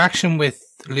 his interaction with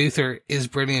Luther is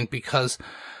brilliant, because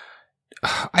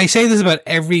I say this about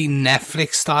every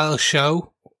Netflix style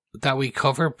show that we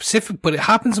cover, but it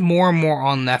happens more and more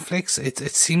on Netflix. It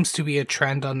seems to be a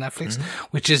trend on Netflix,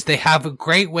 which is they have a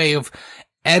great way of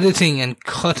editing and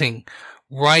cutting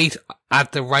right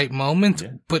at the right moment,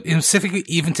 but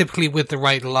typically with the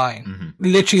right line.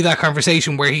 Literally that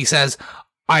conversation where he says,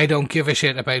 I don't give a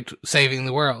shit about saving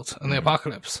the world and the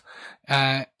apocalypse.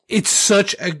 it's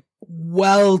such a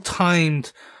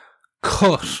well-timed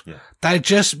cut that it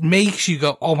just makes you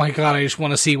go, oh my God, I just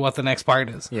want to see what the next part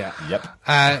is. Yeah. Yep.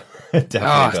 It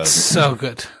definitely does. It's so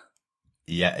good.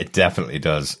 Yeah, it definitely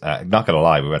does. Not going to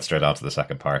lie, we went straight on to the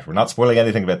second part. We're not spoiling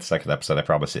anything about the second episode, I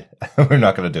promise you. We're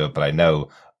not going to do it, but I know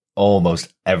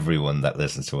almost everyone that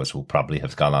listens to us will probably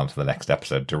have gone on to the next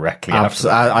episode directly after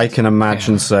that. I can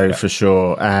imagine for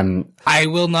sure. I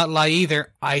will not lie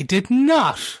either. I did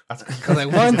not, because I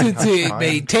wanted to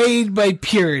maintain my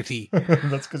purity.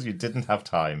 That's because you didn't have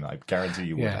time. I guarantee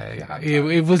you would.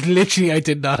 It was literally, I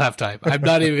did not have time. I'm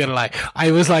not even gonna lie.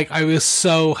 I was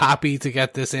so happy to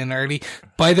get this in early.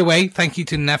 By the way, thank you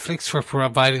to Netflix for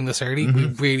providing this early. We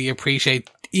really appreciate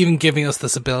even giving us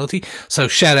this ability. So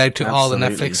shout out to all the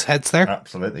Netflix heads there.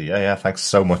 Absolutely. Yeah. Thanks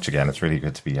so much again. It's really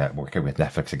good to be working with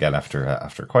Netflix again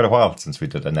after quite a while since we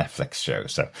did a Netflix show.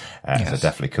 So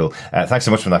definitely cool. Thanks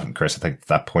so much for that, Chris. I think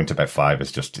that point about 5 is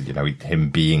just, him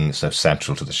being so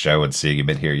central to the show and seeing him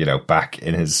in here, back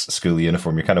in his school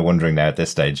uniform. You're kind of wondering now at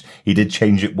this stage. He did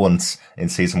change it once in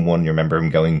season 1. You remember him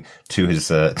going to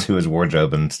his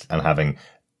wardrobe and having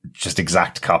just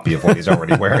exact copy of what he's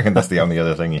already wearing, and that's the only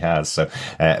other thing he has. So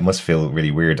it must feel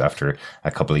really weird after a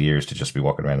couple of years to just be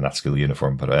walking around in that school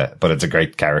uniform. But it's a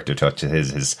great character touch,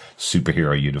 his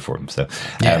superhero uniform. So,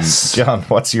 John,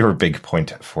 what's your big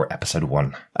point for episode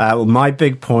 1? Well, my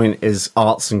big point is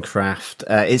arts and craft.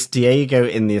 It's Diego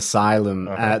in the asylum.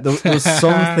 There was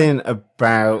something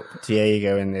about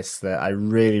Diego in this that I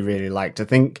really, really liked. I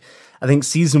think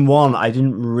season 1, I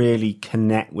didn't really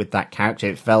connect with that character.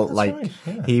 It felt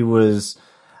he was,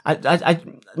 I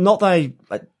not that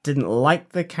I didn't like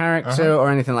the character or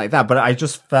anything like that, but I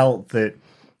just felt that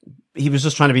he was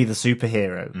just trying to be the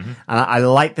superhero. And I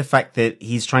like the fact that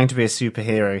he's trying to be a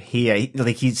superhero here.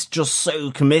 He's just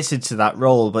so committed to that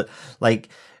role, but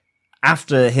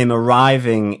after him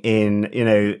arriving in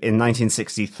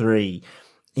 1963,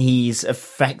 he's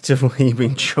effectively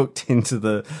been chucked into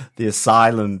the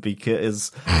asylum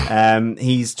because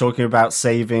he's talking about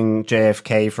saving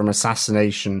JFK from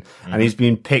assassination, and he's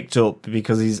been picked up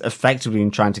because he's effectively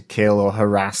been trying to kill or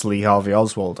harass Lee Harvey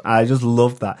Oswald. And I just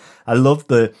love that. I love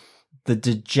the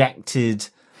dejected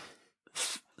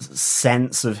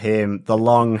sense of him, the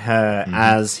long hair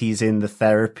as he's in the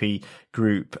therapy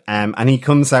group, and he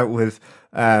comes out with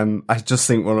I just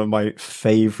think one of my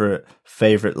favorite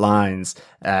lines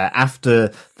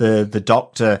after the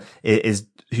doctor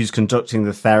who's conducting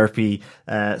the therapy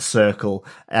circle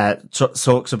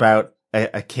talks about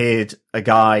a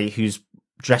guy who's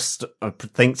dressed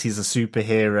thinks he's a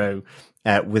superhero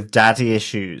with daddy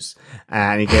issues,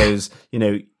 and he goes,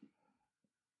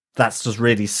 that's just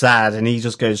really sad. And he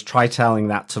just goes, try telling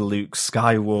that to Luke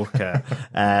Skywalker.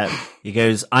 He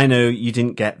goes, I know you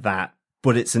didn't get that,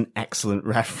 but it's an excellent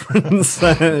reference.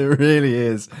 It really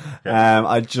is.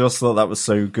 I just thought that was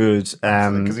so good.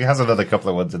 Because he has another couple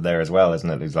of ones in there as well, isn't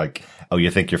it? He's like, oh, you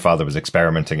think your father was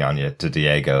experimenting on you, to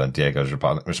Diego, and Diego's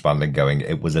responding going,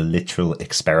 it was a literal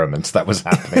experiment that was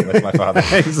happening with my father.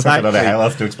 Exactly. I don't know how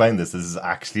else to explain this. This is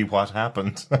actually what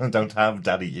happened. Don't have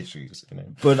daddy issues.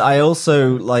 But I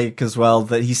also like as well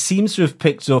that he seems to have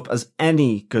picked up, as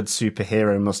any good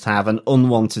superhero must have, an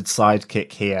unwanted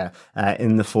sidekick here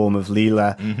in the form of Leela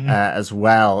as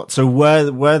well. So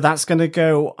where that's going to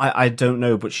go, I don't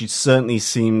know, but she certainly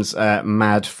seems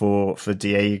mad for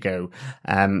Diego.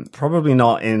 Probably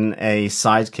not in a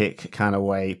sidekick kind of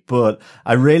way, but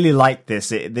I really like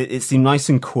this. It seemed nice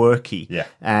and quirky,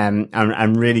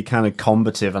 and really kind of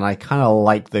combative, and I kind of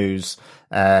like those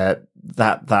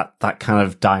that kind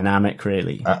of dynamic,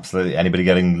 really. Absolutely. Anybody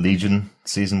getting Legion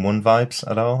season 1 vibes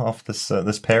at all off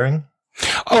this pairing?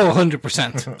 Oh,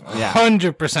 100%. Yeah.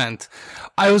 100%.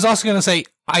 I was also going to say,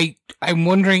 I'm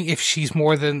wondering if she's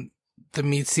more than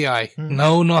meets the eye.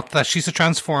 No, not that. She's a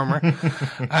transformer.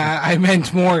 I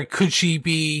meant more, could she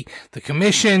be the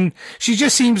Commission? She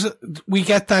just seems, we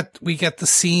get the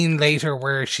scene later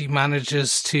where she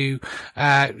manages to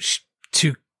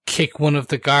kick one of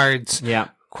the guards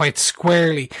quite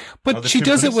squarely. But she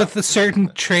does it with a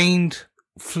certain trained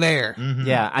flair.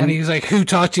 Yeah. And he's like, who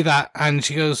taught you that? And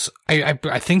she goes,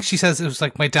 I think she says it was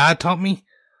like, my dad taught me.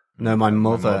 No, my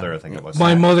mother. My mother, I think it was.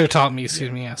 My mother taught me, excuse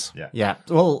me, yes. Yeah.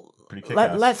 Well,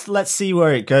 let's see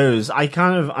where it goes.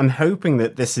 I'm hoping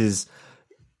that this is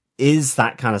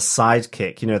that kind of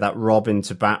sidekick, that Robin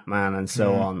to Batman and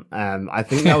so on. I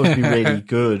think that would be really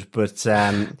good. But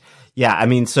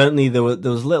certainly there was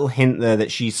a little hint there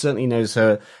that she certainly knows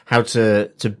how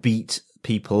to beat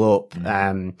people up.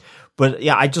 But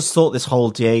yeah, I just thought this whole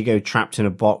Diego trapped in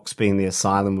a box being the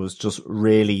asylum was just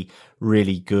really,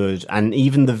 really good. And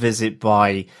even the visit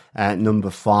by number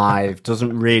 5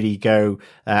 doesn't really go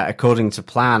according to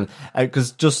plan.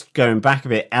 Because just going back a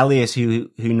bit, Elliot, who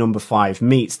number 5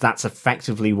 meets, that's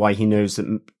effectively why he knows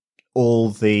that all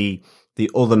the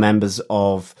other members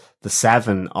of the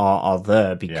Seven are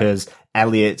there, because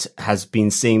Elliot has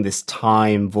been seeing this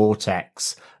time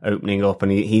vortex opening up,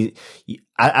 and he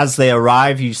as they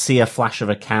arrive, you see a flash of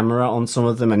a camera on some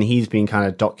of them, and he's been kind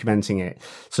of documenting it.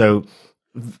 So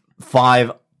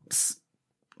 5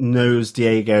 knows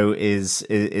Diego is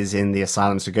in the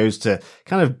asylum, so goes to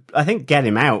kind of, I think, get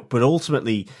him out, but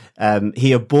ultimately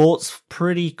he aborts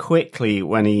pretty quickly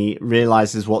when he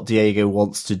realizes what Diego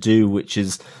wants to do, which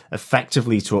is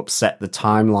effectively to upset the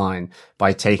timeline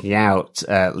by taking out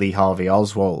Lee Harvey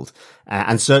Oswald.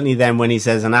 And certainly then when he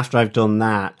says, and after I've done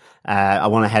that, I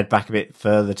want to head back a bit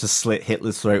further to slit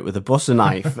Hitler's throat with a butter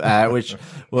knife, which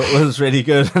was really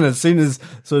good. And as soon as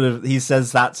sort of he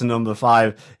says that to number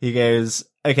 5, he goes,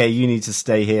 okay, you need to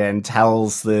stay here, and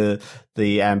tells the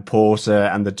porter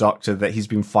and the doctor that he's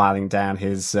been filing down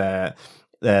his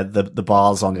the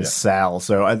bars on his cell.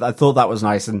 So I thought that was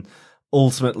nice. And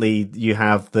ultimately you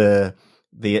have the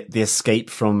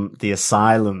escape from the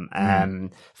asylum.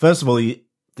 First of all,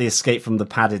 the escape from the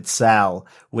padded cell,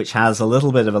 which has a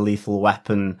little bit of a Lethal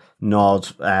Weapon nod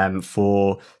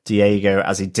for Diego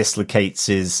as he dislocates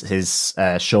his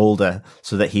shoulder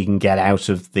so that he can get out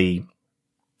of the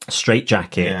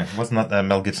straitjacket. Yeah, wasn't that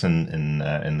Mel Gibson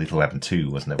in Lethal Weapon 2,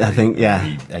 wasn't it? I think, yeah.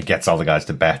 He gets all the guys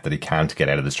to bet that he can't get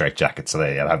out of the straitjacket, so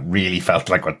that really felt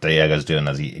like what Diego's doing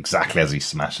exactly as he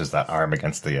smashes that arm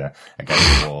against the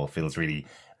wall. Feels really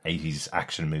 80s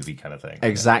action movie kind of thing.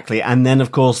 Exactly. Yeah. And then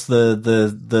of course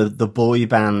the boy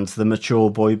band, the mature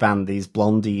boy band, these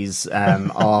blondies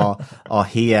are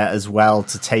here as well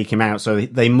to take him out. So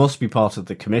they must be part of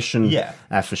the commission,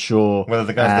 for sure. Well,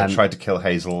 the guys that tried to kill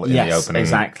Hazel in the opening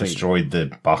destroyed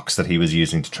the box that he was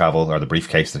using to travel, or the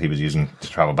briefcase that he was using to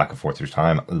travel back and forth through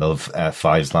time. I love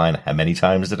 5's line. How many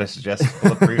times did I suggest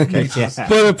bulletproof cases?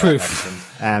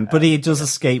 Bulletproof. But he does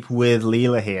escape with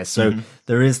Leela here. So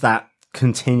there is that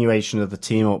continuation of the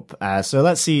team up. So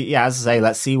let's see. Yeah, as I say,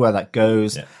 let's see where that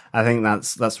goes. Yeah. I think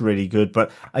that's really good.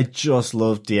 But I just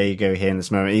love Diego here in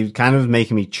this moment. He was kind of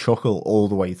making me chuckle all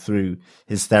the way through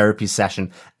his therapy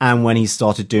session. And when he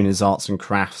started doing his arts and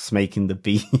crafts, making the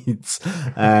beads,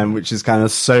 which is kind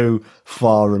of so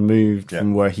far removed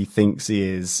from where he thinks he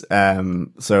is.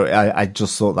 So I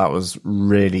just thought that was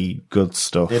really good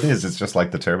stuff. It is. It's just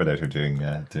like the Terminator doing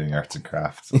arts and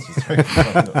crafts. It's just very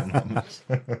fun.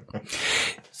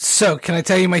 So, can I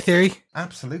tell you my theory?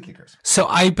 Absolutely, Chris. So,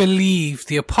 I believe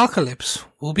the apocalypse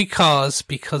will be caused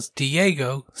because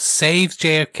Diego saves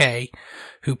JFK,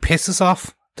 who pisses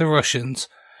off the Russians,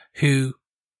 who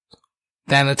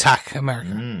then attack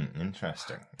America.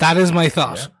 Interesting. That is my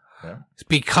thought. Yeah.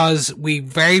 Because we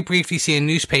very briefly see a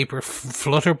newspaper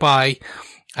flutter by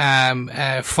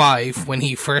 5 when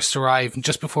he first arrived, and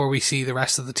just before we see the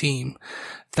rest of the team,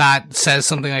 that says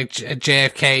something like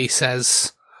JFK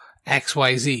says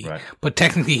XYZ, right. But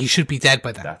technically he should be dead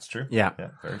by then. That's true. Yeah,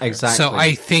 exactly. So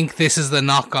I think this is the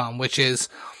knock on, which is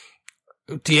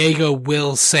Diego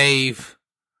will will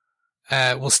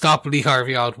stop Lee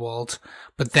Harvey Oswald,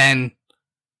 but then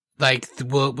like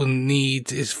we'll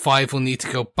need 5 will need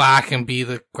to go back and be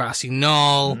the grassy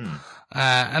knoll.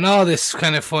 And all this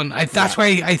kind of fun. That's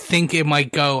why I think it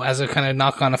might go as a kind of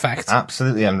knock-on effect.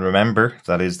 Absolutely. And remember,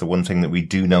 that is the one thing that we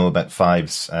do know about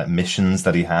 5's missions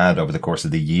that he had over the course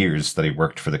of the years that he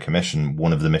worked for the commission.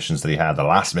 One of the missions that he had, the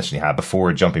last mission he had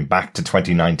before jumping back to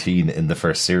 2019 in the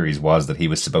first series, was that he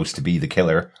was supposed to be the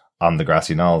killer on the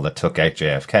grassy knoll that took out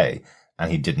JFK.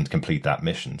 And he didn't complete that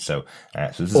mission. So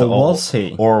this is was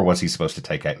he? Or was he supposed to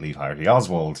take out Lee Harvey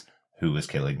Oswald, who was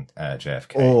killing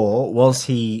JFK? Or was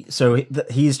he? So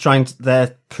he's trying to.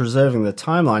 They're preserving the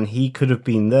timeline. He could have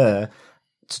been there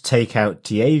to take out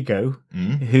Diego,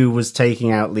 who was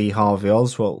taking out Lee Harvey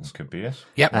Oswald. This could be it.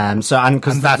 Yep. So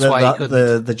because that's why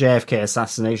the JFK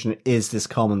assassination is this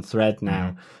common thread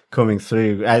now coming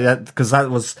through. Because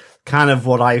that was kind of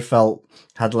what I felt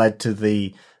had led to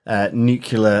the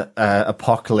nuclear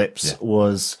apocalypse,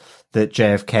 was that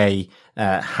JFK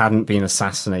hadn't been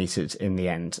assassinated in the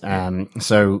end.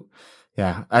 So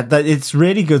yeah, it's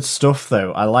really good stuff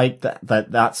though. I like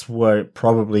that's where it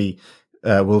probably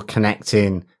will connect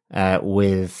in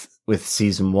with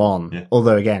season 1. Yeah.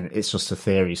 Although again, it's just a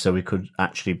theory, so we could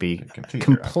actually be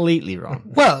completely wrong.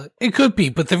 Well, it could be,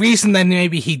 but the reason then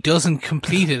maybe he doesn't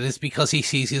complete it is because he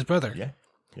sees his brother. Yeah.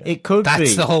 It could be.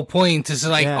 That's the whole point. Is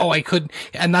like, I could,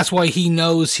 and that's why he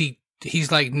knows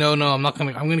he's like, no, I'm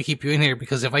going to keep you in here,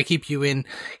 because if I keep you in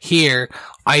here,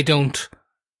 I don't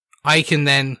I can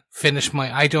then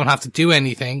I don't have to do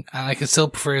anything, and I can still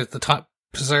preserve the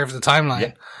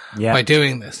timeline by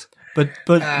doing this. But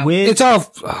it's all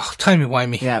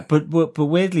timey-wimey. Yeah, but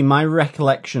weirdly, my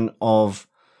recollection of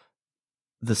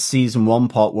the season 1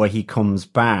 part where he comes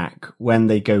back, when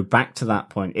they go back to that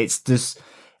point, it's just,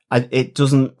 it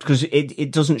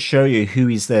doesn't show you who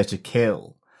he's there to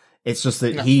kill. It's just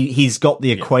that he's got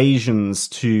the equations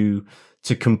to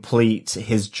complete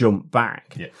his jump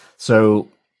back. Yeah. So,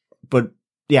 but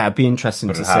yeah, it'd be interesting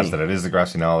to see. But it has that. It is the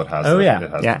grassy knoll. It has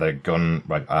the gun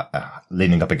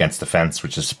leaning up against the fence,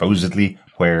 which is supposedly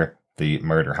where the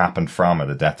murder happened from, or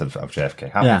the death of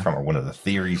JFK happened from, or one of the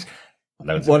theories.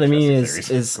 What I mean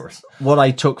is what I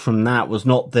took from that was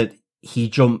not that he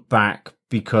jumped back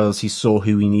because he saw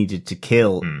who he needed to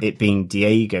kill, it being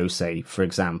Diego, say, for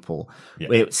example. Yeah.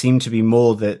 It seemed to be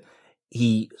more that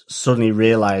he suddenly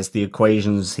realized the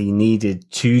equations he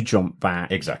needed to jump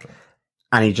back. Exactly.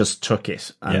 And he just took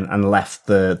it and left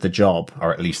the job.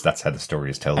 Or at least that's how the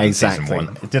story is told in season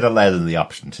 1. It did allow them the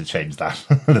option to change that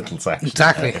little section.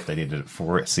 Exactly. If they needed it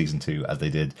for season 2, as they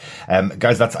did.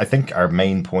 Guys, that's, I think, our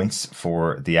main points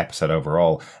for the episode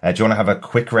overall. Do you want to have a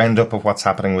quick roundup of what's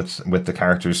happening with the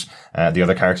characters, the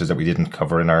other characters that we didn't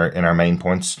cover in our main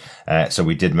points? So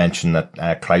we did mention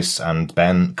that Klaus and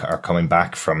Ben are coming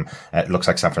back from, it looks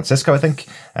like San Francisco, I think.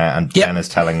 And Ben is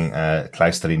telling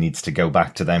Klaus that he needs to go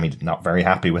back to them. He's not very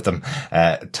happy with them,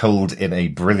 told in a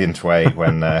brilliant way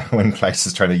when Klaus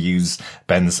is trying to use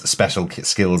Ben's special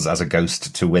skills as a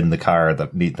ghost to win the car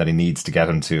that he needs to get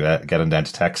him down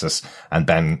to Texas, and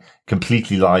Ben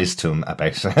completely lies to him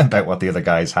about what the other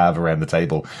guys have around the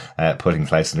table, putting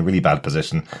Klaus in a really bad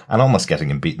position and almost getting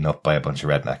him beaten up by a bunch of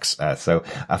rednecks. So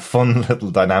a fun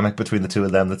little dynamic between the two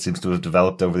of them that seems to have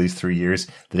developed over these 3 years.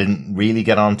 They didn't really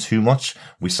get on too much.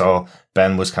 We saw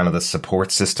Ben was kind of the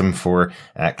support system for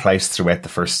Klaus throughout the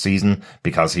first season,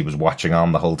 because he was watching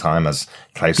on the whole time as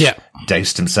Klaus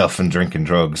doused himself in drinking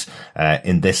drugs.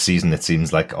 In this season, it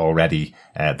seems like already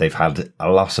they've had a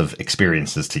lot of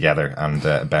experiences together,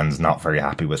 and Ben's not very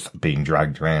happy with being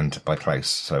dragged around by Klaus.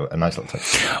 So a nice little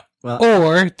touch.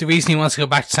 Or the reason he wants to go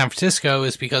back to San Francisco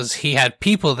is because he had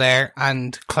people there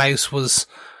and Klaus was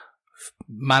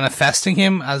manifesting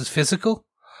him as physical.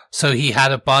 So he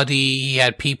had a body, he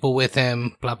had people with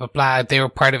him, blah, blah, blah. They were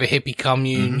part of a hippie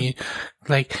commune.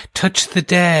 Like, touch the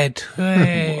dead.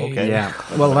 Hey. Okay. Yeah.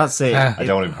 Well, that's it. I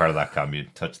don't want to be part of that commune.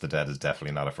 Touch the dead is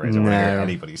definitely not a phrase I want to hear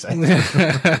anybody say.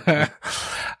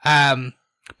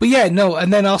 But yeah, no.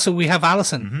 And then also we have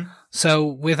Allison. So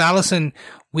with Allison,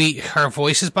 her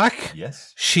voice is back.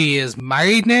 Yes. She is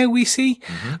married now, we see.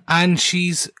 And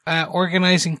she's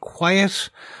organizing quiet,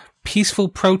 peaceful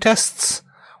protests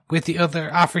with the other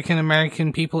African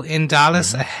American people in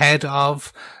Dallas ahead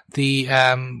of the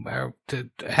head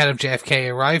of JFK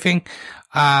arriving.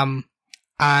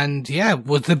 And yeah,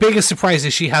 the biggest surprise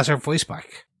is she has her voice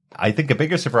back. I think a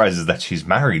bigger surprise is that she's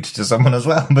married to someone as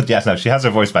well. But yes, no, she has her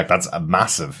voice back. That's a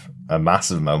massive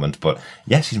moment. But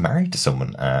yeah, she's married to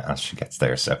someone as she gets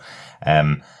there. So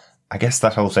I guess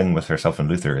that whole thing with herself and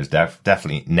Luther is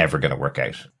definitely never going to work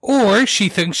out. Or she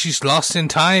thinks she's lost in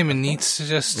time and needs to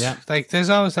just, like, there's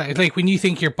always that. Like, when you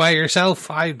think you're by yourself,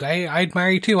 I'd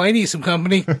marry too. I need some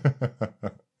company.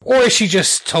 Or she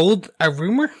just told a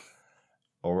rumor.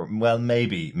 Or, well,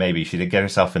 maybe she did get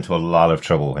herself into a lot of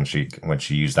trouble when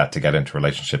she used that to get into a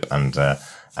relationship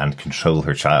and control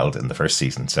her child in the first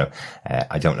season. So,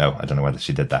 I don't know whether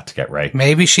she did that to get Ray.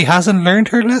 Maybe she hasn't learned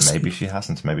her lesson. Maybe she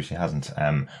hasn't.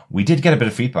 We did get a bit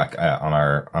of feedback, on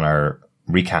our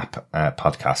recap,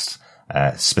 podcast,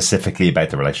 specifically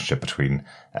about the relationship between,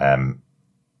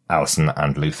 Allison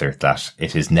and Luther, that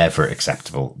it is never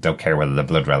acceptable. Don't care whether they're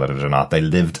blood relatives or not. They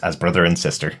lived as brother and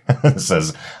sister,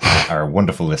 says our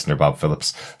wonderful listener, Bob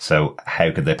Phillips. So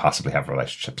how could they possibly have a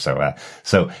relationship?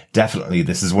 So definitely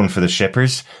this is one for the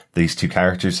shippers, these two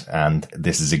characters. And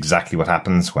this is exactly what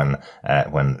happens when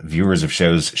viewers of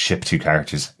shows ship two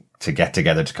characters to get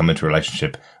together to come into a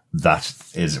relationship. That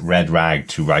is red rag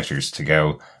to writers to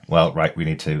go, well, right, we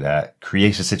need to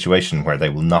create a situation where they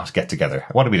will not get together.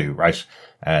 What do we do? Right.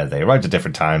 They arrived at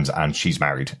different times and she's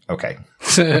married. Okay.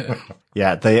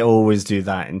 Yeah, they always do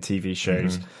that in TV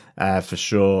shows, for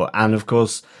sure. And of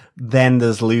course, then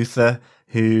there's Luther,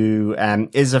 who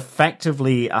is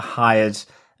effectively a hired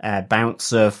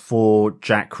bouncer for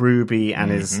Jack Ruby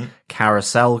and his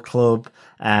Carousel Club.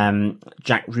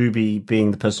 Jack Ruby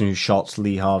being the person who shot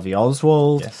Lee Harvey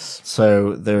Oswald. Yes.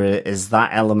 So there is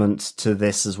that element to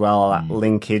this as well, that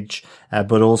linkage.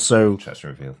 But also,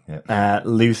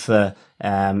 Luther,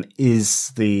 is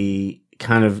the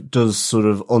kind of does sort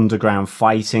of underground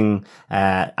fighting,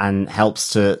 and helps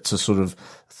to sort of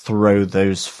throw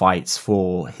those fights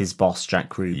for his boss,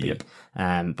 Jack Ruby,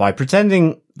 by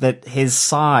pretending that his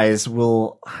size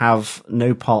will have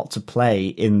no part to play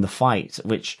in the fight,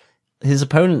 which his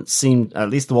opponent seemed, at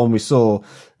least the one we saw,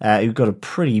 who got a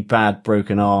pretty bad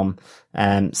broken arm,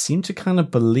 seemed to kind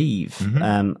of believe.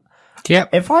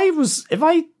 If I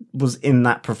was in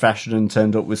that profession and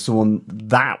turned up with someone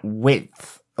that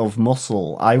width of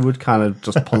muscle, I would kind of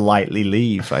just politely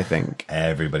leave, I think.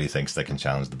 Everybody thinks they can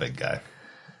challenge the big guy.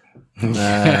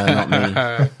 Not me.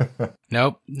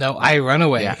 No, I run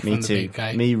away from me the too. big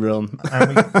guy. Me run.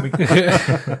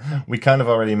 We kind of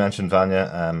already mentioned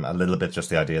Vanya a little bit, just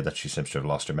the idea that she seems to have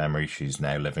lost her memory. She's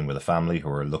now living with a family who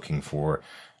are looking for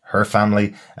her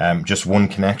family. Just one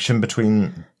connection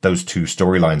between those two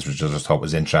storylines, which I just thought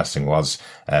was interesting, was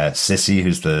Sissy,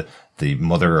 who's the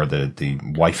mother or the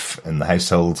wife in the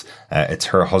household. It's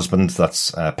her husband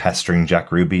that's pestering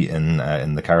Jack Ruby in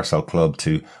the Carousel Club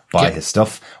to buy his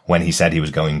stuff. When he said he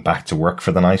was going back to work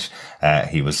for the night,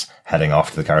 he was heading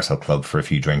off to the Carousel Club for a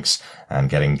few drinks and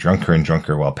getting drunker and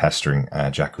drunker while pestering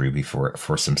Jack Ruby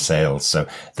for some sales. So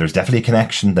there's definitely a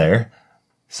connection there.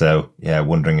 So yeah,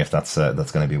 wondering if that's going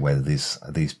to be a way that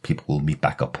these people will meet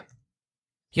back up.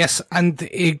 Yes, and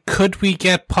could we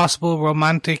get possible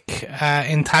romantic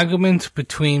entanglement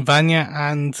between Vanya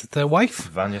and the wife?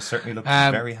 Vanya certainly looks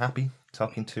very happy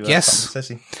talking to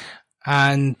Sissy.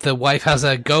 And the wife has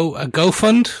a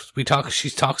GoFund. She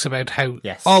talks about how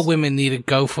all women need a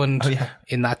GoFund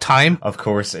in that time. Of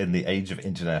course, in the age of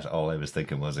internet, all I was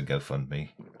thinking was a GoFundMe.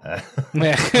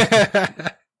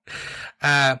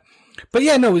 But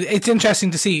yeah, no, it's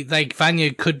interesting to see, like,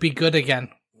 Vanya could be good again,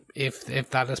 if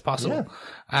that is possible.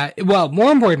 Yeah. Well,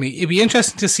 more importantly, it'd be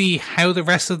interesting to see how the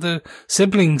rest of the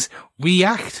siblings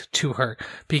react to her,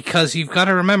 because you've got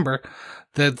to remember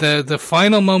the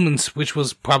final moments, which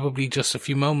was probably just a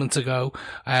few moments ago,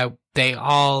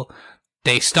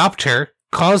 they stopped her,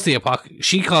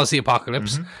 she caused the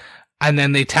apocalypse, and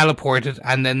then they teleported,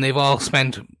 and then they've all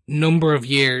spent number of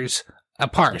years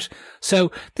apart.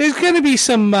 So there's going to be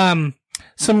some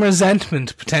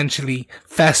resentment potentially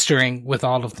festering with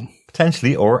all of them.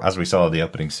 Potentially, or as we saw in the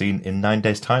opening scene, in 9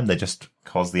 days' time, they just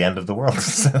caused the end of the world.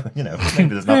 So, maybe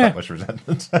there's not that much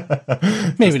resentment.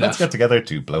 Maybe Let's get together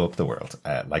to blow up the world,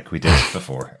 like we did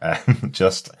before.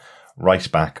 Just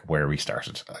right back where we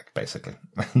started, basically.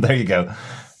 There you go.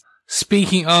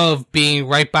 Speaking of being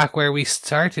right back where we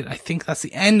started, I think that's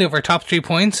the end of our top 3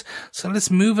 points. So let's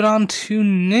move it on to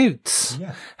notes.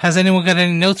 Yeah. Has anyone got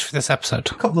any notes for this episode?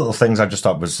 A couple little things I just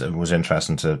thought was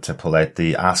interesting to pull out.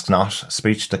 The Ask Not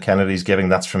speech that Kennedy's giving,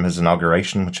 that's from his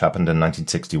inauguration, which happened in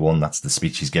 1961. That's the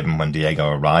speech he's given when Diego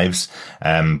arrives.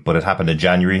 But it happened in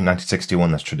January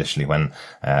 1961. That's traditionally when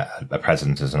a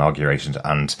president is inaugurated,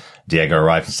 and Diego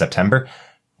arrived in September.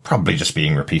 Probably just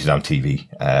being repeated on TV,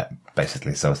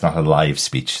 basically. So it's not a live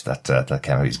speech that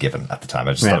Kennedy's given at the time.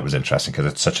 I just thought it was interesting because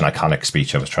it's such an iconic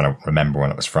speech. I was trying to remember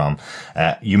when it was from.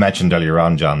 You mentioned earlier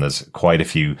on, John, there's quite a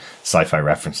few sci-fi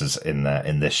references in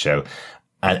this show.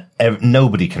 And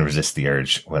nobody can resist the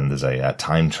urge when there's a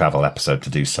time travel episode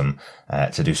to do some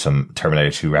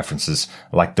Terminator 2 references,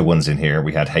 like the ones in here.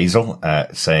 We had Hazel,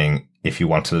 saying, "If you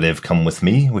want to live, come with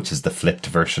me," which is the flipped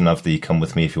version of the "come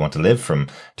with me if you want to live" from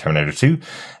Terminator 2.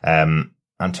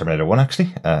 And Terminator 1,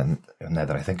 actually, now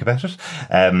that I think about it.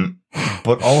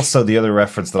 But also the other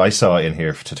reference that I saw in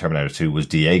here to Terminator 2 was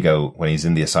Diego when he's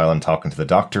in the asylum talking to the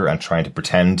doctor and trying to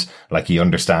pretend like he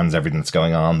understands everything that's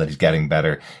going on, that he's getting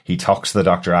better. He talks to the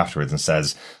doctor afterwards and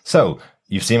says, "So,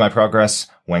 you've seen my progress.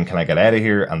 When can I get out of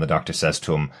here?" And the doctor says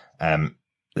to him,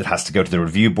 it has to go to the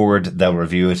review board. They'll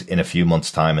review it in a few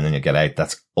months' time and then you get out.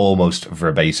 That's almost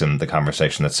verbatim the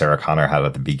conversation that Sarah Connor had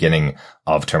at the beginning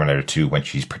of Terminator 2 when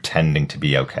she's pretending to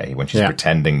be okay, when she's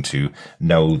pretending to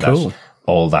know that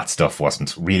all that stuff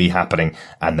wasn't really happening.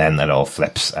 And then it all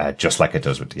flips, just like it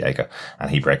does with Diego. And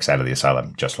he breaks out of the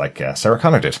asylum, just like Sarah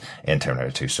Connor did in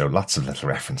Terminator 2. So lots of little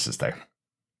references there.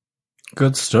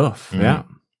 Good stuff. Yeah.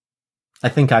 I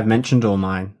think I've mentioned all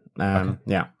mine. Okay.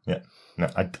 Yeah. No,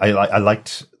 I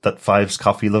liked that Five's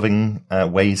coffee loving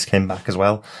ways came back as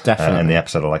well. Definitely. In the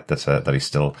episode, I like that he's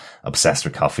still obsessed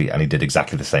with coffee, and he did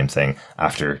exactly the same thing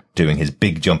after doing his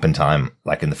big jump in time.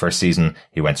 Like in the first season,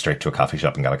 he went straight to a coffee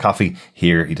shop and got a coffee.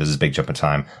 Here, he does his big jump in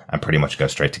time and pretty much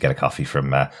goes straight to get a coffee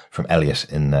from Elliot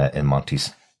in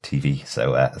Monty's TV.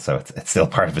 So it's still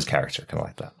part of his character, kind of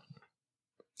like that.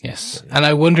 Yes. And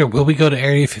I wonder, will we go to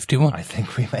Area 51? I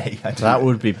think we may. That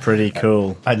would be pretty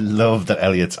cool. I love that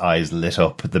Elliot's eyes lit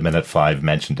up the minute Five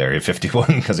mentioned Area 51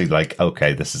 because he's like,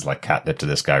 okay, this is like catnip to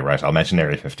this guy, right? I'll mention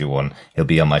Area 51. He'll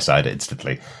be on my side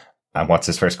instantly. And what's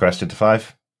his first question to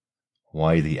Five?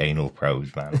 Why the anal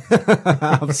probes, man?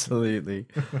 Absolutely.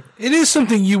 It is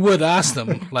something you would ask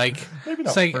them. Like,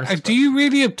 it's like, do you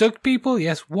really abduct people?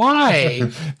 Yes.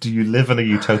 Why? Do you live on a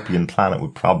utopian planet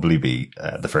would probably be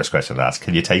the first question to ask.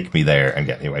 Can you take me there and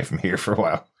get me away from here for a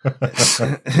while?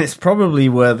 It's probably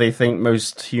where they think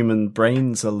most human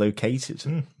brains are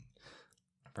located.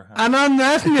 And on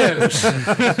that note,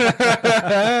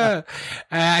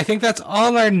 I think that's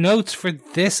all our notes for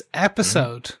this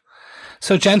episode.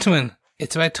 So, gentlemen,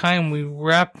 it's about time we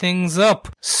wrap things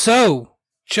up. So,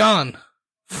 John,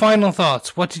 final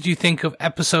thoughts. What did you think of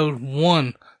episode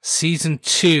 1, season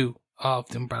 2 of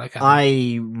The Umbrella Academy?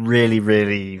 I really,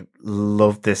 really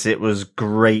loved this. It was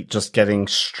great just getting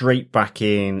straight back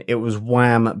in. It was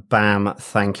wham, bam,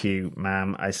 thank you,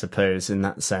 ma'am, I suppose, in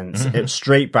that sense. It was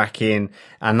straight back in,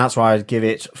 and that's why I'd give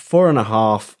it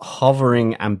 4.5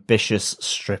 hovering, ambitious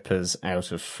strippers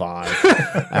out of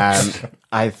 5.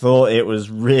 I thought it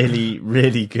was really,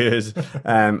 really good,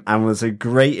 and was a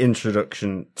great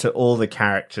introduction to all the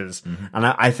characters. And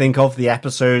I think of the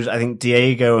episode, I think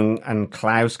Diego and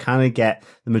Klaus kind of get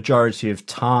the majority of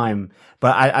time,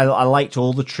 but I liked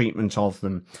all the treatment of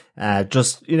them.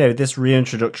 Just, this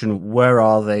reintroduction, where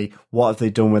are they? What have they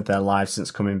done with their lives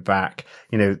since coming back?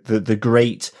 The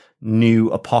great new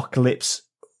apocalypse.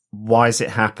 Why has it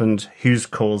happened? Who's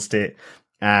caused it?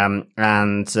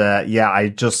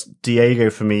 Diego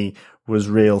for me was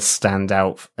real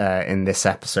standout in this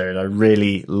episode. I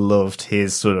really loved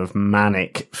his sort of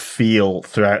manic feel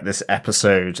throughout this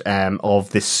episode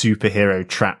of this superhero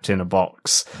trapped in a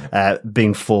box,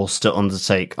 being forced to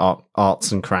undertake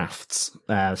arts and crafts.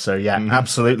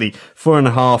 Absolutely.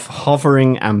 4.5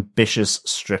 hovering, ambitious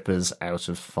strippers out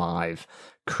of 5.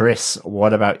 Chris,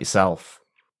 what about yourself?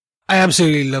 I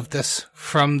absolutely love this.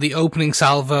 From the opening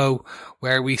salvo,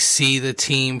 where we see the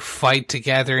team fight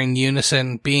together in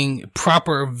unison, being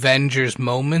proper Avengers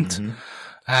moment.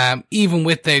 Even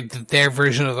with their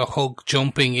version of the Hulk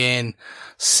jumping in,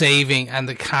 saving, and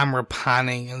the camera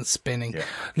panning and spinning. Yeah.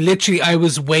 Literally, I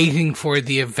was waiting for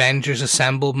the Avengers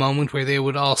Assemble moment where they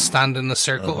would all stand in a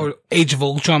circle, or Age of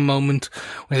Ultron moment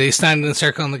where they stand in a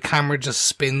circle and the camera just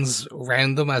spins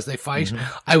around them as they fight.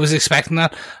 I was expecting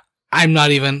that. I'm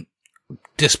not even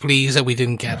displeased that we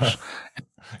didn't get it.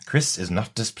 Chris is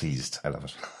not displeased. I love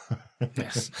it.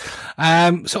 Yes.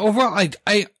 So overall,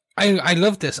 I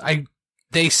love this.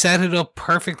 They set it up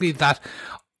perfectly that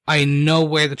I know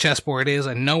where the chessboard is.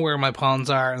 I know where my pawns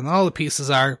are and all the pieces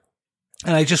are.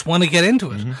 And I just want to get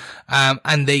into it.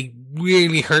 And they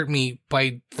really hurt me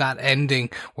by that ending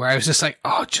where I was just like,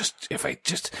 if I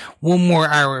one more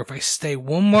hour, if I stay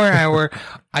one more hour,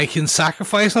 I can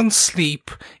sacrifice on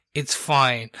sleep. It's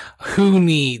fine. Who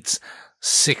needs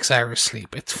 6 hours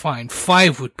sleep? It's fine.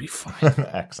 5 would be fine.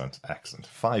 Excellent.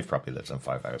 5 probably lives on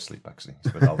 5 hours sleep, actually.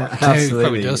 With all that,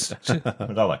 probably does.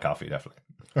 With all that coffee, definitely.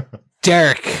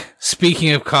 Derek,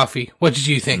 speaking of coffee, what did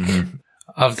you think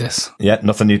of this? Yeah,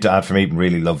 nothing new to add for me.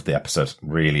 Really loved the episode.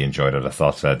 Really enjoyed it. I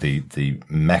thought the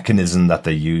mechanism that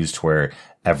they used where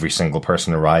every single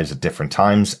person arrives at different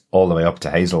times, all the way up to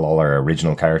Hazel, all our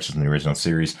original characters in the original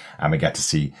series, and we get to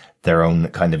see their own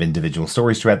kind of individual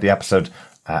stories throughout the episode.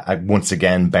 Once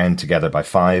again, bound together by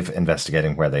 5,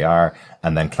 investigating where they are,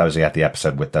 and then closing out the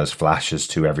episode with those flashes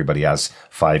to everybody as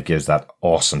 5 gives that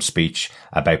awesome speech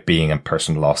about being a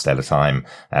person lost out of time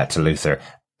to Luther.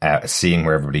 Seeing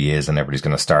where everybody is and everybody's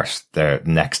going to start their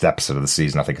next episode of the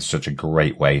season. I think it's such a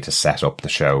great way to set up the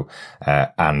show.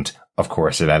 And of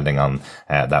course, it ending on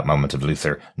that moment of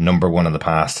Luther, number 1 in the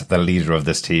past, the leader of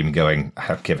this team going,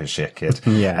 give a shit, kid.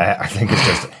 I think it's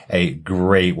just a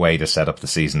great way to set up the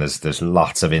season. There's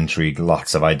lots of intrigue,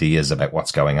 lots of ideas about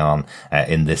what's going on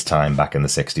in this time back in the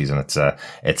 60s. And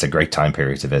it's a great time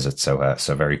period to visit. So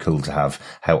very cool to have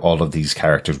how all of these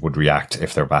characters would react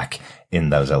if they're back in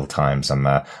those old times.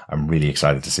 I'm really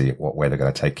excited to see what way they're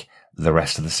going to take the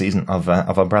rest of the season of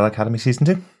Umbrella Academy season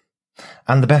 2.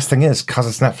 And the best thing is, cause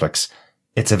it's Netflix,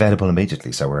 it's available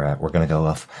immediately. So we're going to go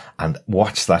off and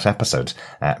watch that episode,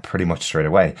 pretty much straight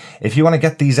away. If you want to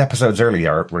get these episodes early,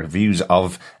 our reviews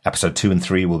of episode 2 and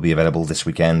 3 will be available this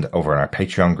weekend over on our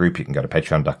Patreon group. You can go to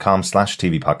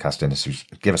patreon.com/TV Podcast Industries.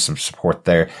 Give us some support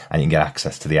there and you can get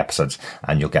access to the episodes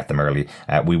and you'll get them early.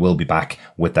 We will be back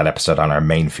with that episode on our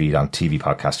main feed on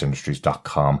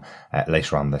tvpodcastindustries.com,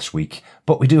 later on this week.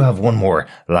 But we do have one more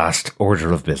last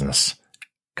order of business,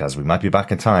 because we might be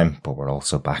back in time, but we're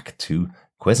also back to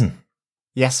quizzing.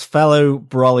 Yes, fellow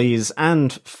Brollies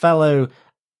and fellow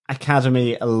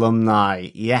Academy alumni.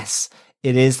 Yes,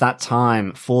 it is that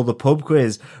time for the pub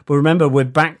quiz. But remember, we're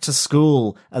back to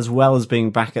school as well as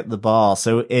being back at the bar.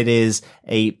 So it is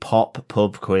a pop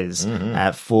pub quiz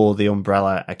for the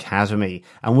Umbrella Academy.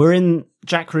 And we're in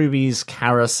Jack Ruby's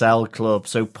Carousel Club.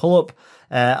 So pull up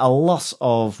a lot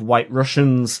of White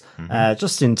Russians,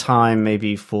 just in time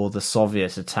maybe for the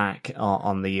Soviet attack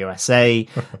on the USA.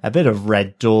 A bit of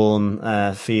Red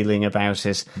Dawn feeling about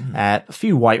it. A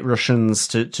few White Russians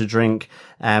to drink,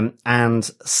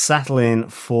 and settle in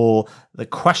for the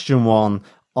question one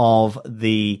of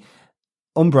the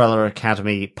Umbrella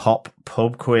Academy Pop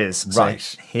Pub Quiz. Right.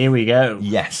 So here we go.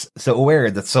 Yes. So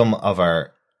aware that some of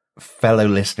our fellow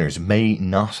listeners may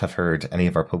not have heard any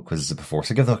of our pub quizzes before.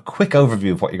 So give them a quick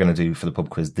overview of what you're going to do for the pub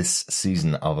quiz this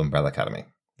season of Umbrella Academy.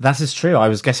 That is true. I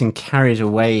was getting carried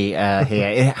away here.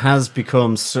 It has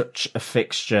become such a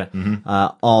fixture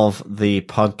of the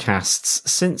podcasts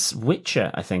since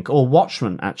Witcher, I think, or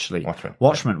Watchmen, actually.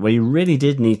 Watchmen, where you really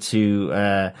did need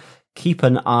to keep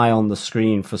an eye on the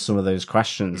screen for some of those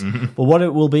questions. But what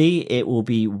it will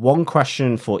be one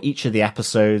question for each of the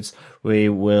episodes. We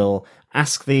will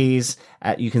ask these.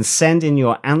 You can send in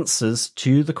your answers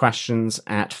to the questions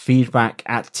at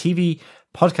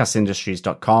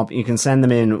feedback@tvpodcastindustries.com. You can send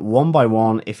them in one by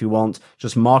one if you want.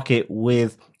 Just mark it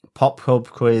with Pop Pub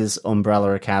Quiz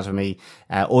Umbrella Academy,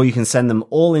 or you can send them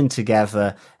all in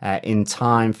together in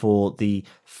time for the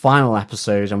final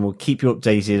episode, and we'll keep you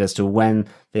updated as to when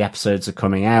the episodes are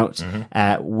coming out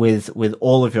with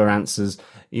all of your answers.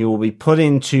 You will be put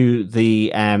into the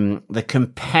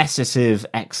competitive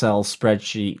Excel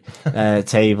spreadsheet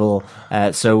table.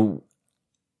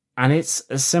 And it's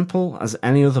as simple as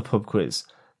any other pub quiz.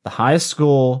 The highest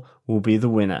score will be the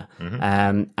winner.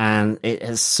 And it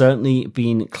has certainly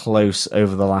been close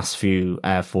over the last few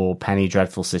for Penny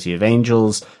Dreadful City of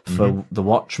Angels, for The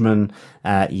Watchmen.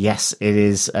 Yes, it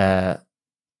is a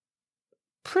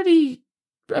pretty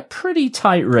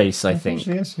tight race, I think.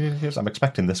 Yes. I'm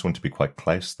expecting this one to be quite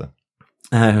close, though.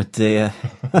 Oh, dear.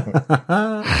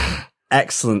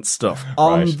 Excellent stuff.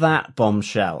 On that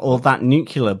bombshell, or that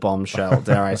nuclear bombshell,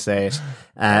 dare I say it,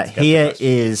 here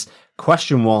is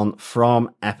question one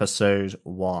from episode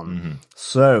 1.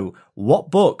 So,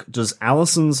 what book does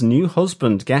Alison's new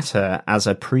husband get her as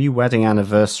a pre-wedding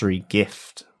anniversary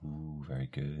gift? Ooh, very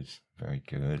good. Very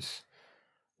good.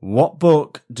 What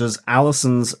book does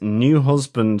Alison's new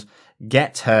husband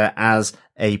get her as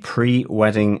a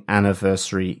pre-wedding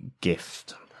anniversary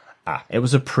gift? It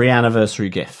was a pre-anniversary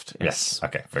gift. Yes.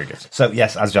 Okay, very good. So,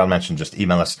 yes, as John mentioned, just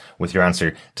email us with your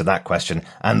answer to that question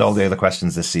and all the other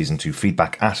questions this season to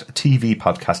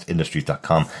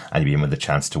feedback@tvpodcastindustries.com, and you'll be in with a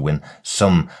chance to win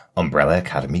some Umbrella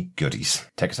Academy goodies.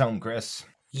 Take us home, Chris.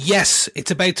 Yes,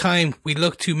 it's about time we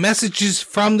look to messages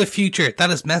from the future.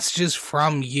 That is messages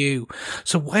from you.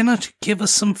 So why not give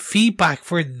us some feedback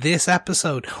for this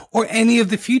episode or any of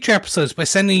the future episodes by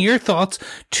sending your thoughts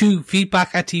to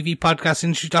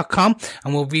feedback@tvpodcastindustries.com,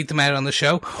 and we'll read them out on the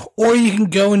show. Or you can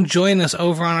go and join us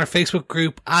over on our Facebook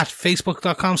group at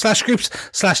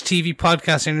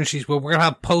facebook.com/groups/tvpodcastindustries, where we're going to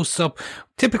have posts up,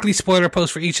 typically spoiler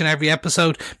posts for each and every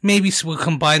episode. Maybe we'll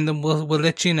combine them. We'll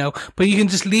let you know. But you can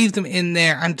just leave them in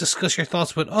there and discuss your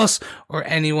thoughts with us or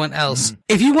anyone else.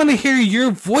 If you want to hear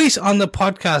your voice on the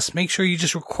podcast, make sure you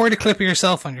just record a clip of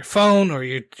yourself on your phone or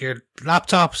your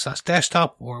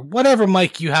laptop/desktop or whatever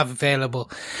mic you have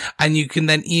available. And you can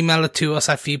then email it to us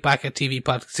at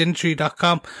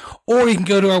feedback@tvpodcastindustry.com, or you can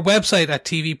go to our website at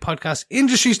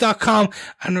tvpodcastindustries.com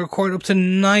and record up to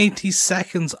 90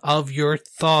 seconds of your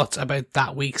thoughts about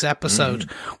that week's episode.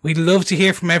 We love to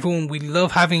hear from everyone. We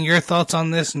love having your thoughts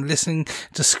on this and listening,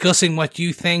 discussing what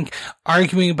you think,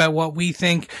 arguing about what we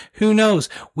think. Who knows?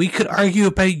 We could argue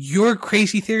about your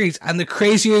crazy theories, and the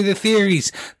crazier the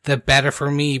theories, the better for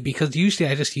me, because usually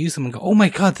I just use them and go, oh my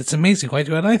God, that's amazing. Why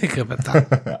do I think about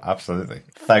that? Absolutely.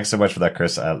 Thanks so much for that,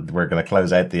 Chris. We're going to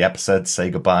close out the episode, say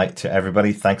goodbye to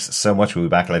everybody. Thanks so much. We'll be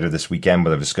back later this weekend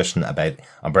with a discussion about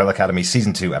Umbrella Academy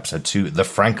Season 2, Episode 2, The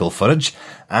Frankel Footage,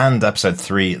 and Episode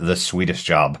 3, The Swedish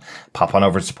Job. Pop on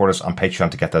over and support us on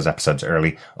Patreon to get those episodes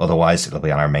early. Otherwise, it'll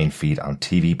be on our main feed on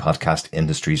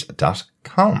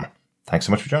tvpodcastindustries.com. Thanks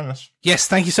so much for joining us. Yes,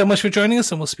 thank you so much for joining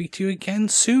us, and we'll speak to you again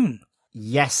soon.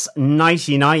 Yes,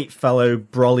 nighty night, fellow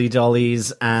Brolly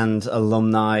Dollies and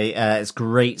alumni. It's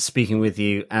great speaking with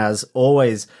you as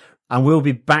always, and we'll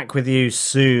be back with you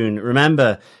soon.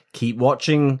 Remember, keep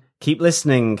watching, keep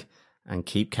listening, and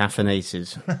keep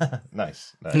caffeinated.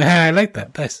 Nice. I like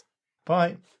that. Nice.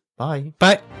 Bye. Bye.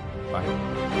 Bye.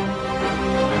 Bye.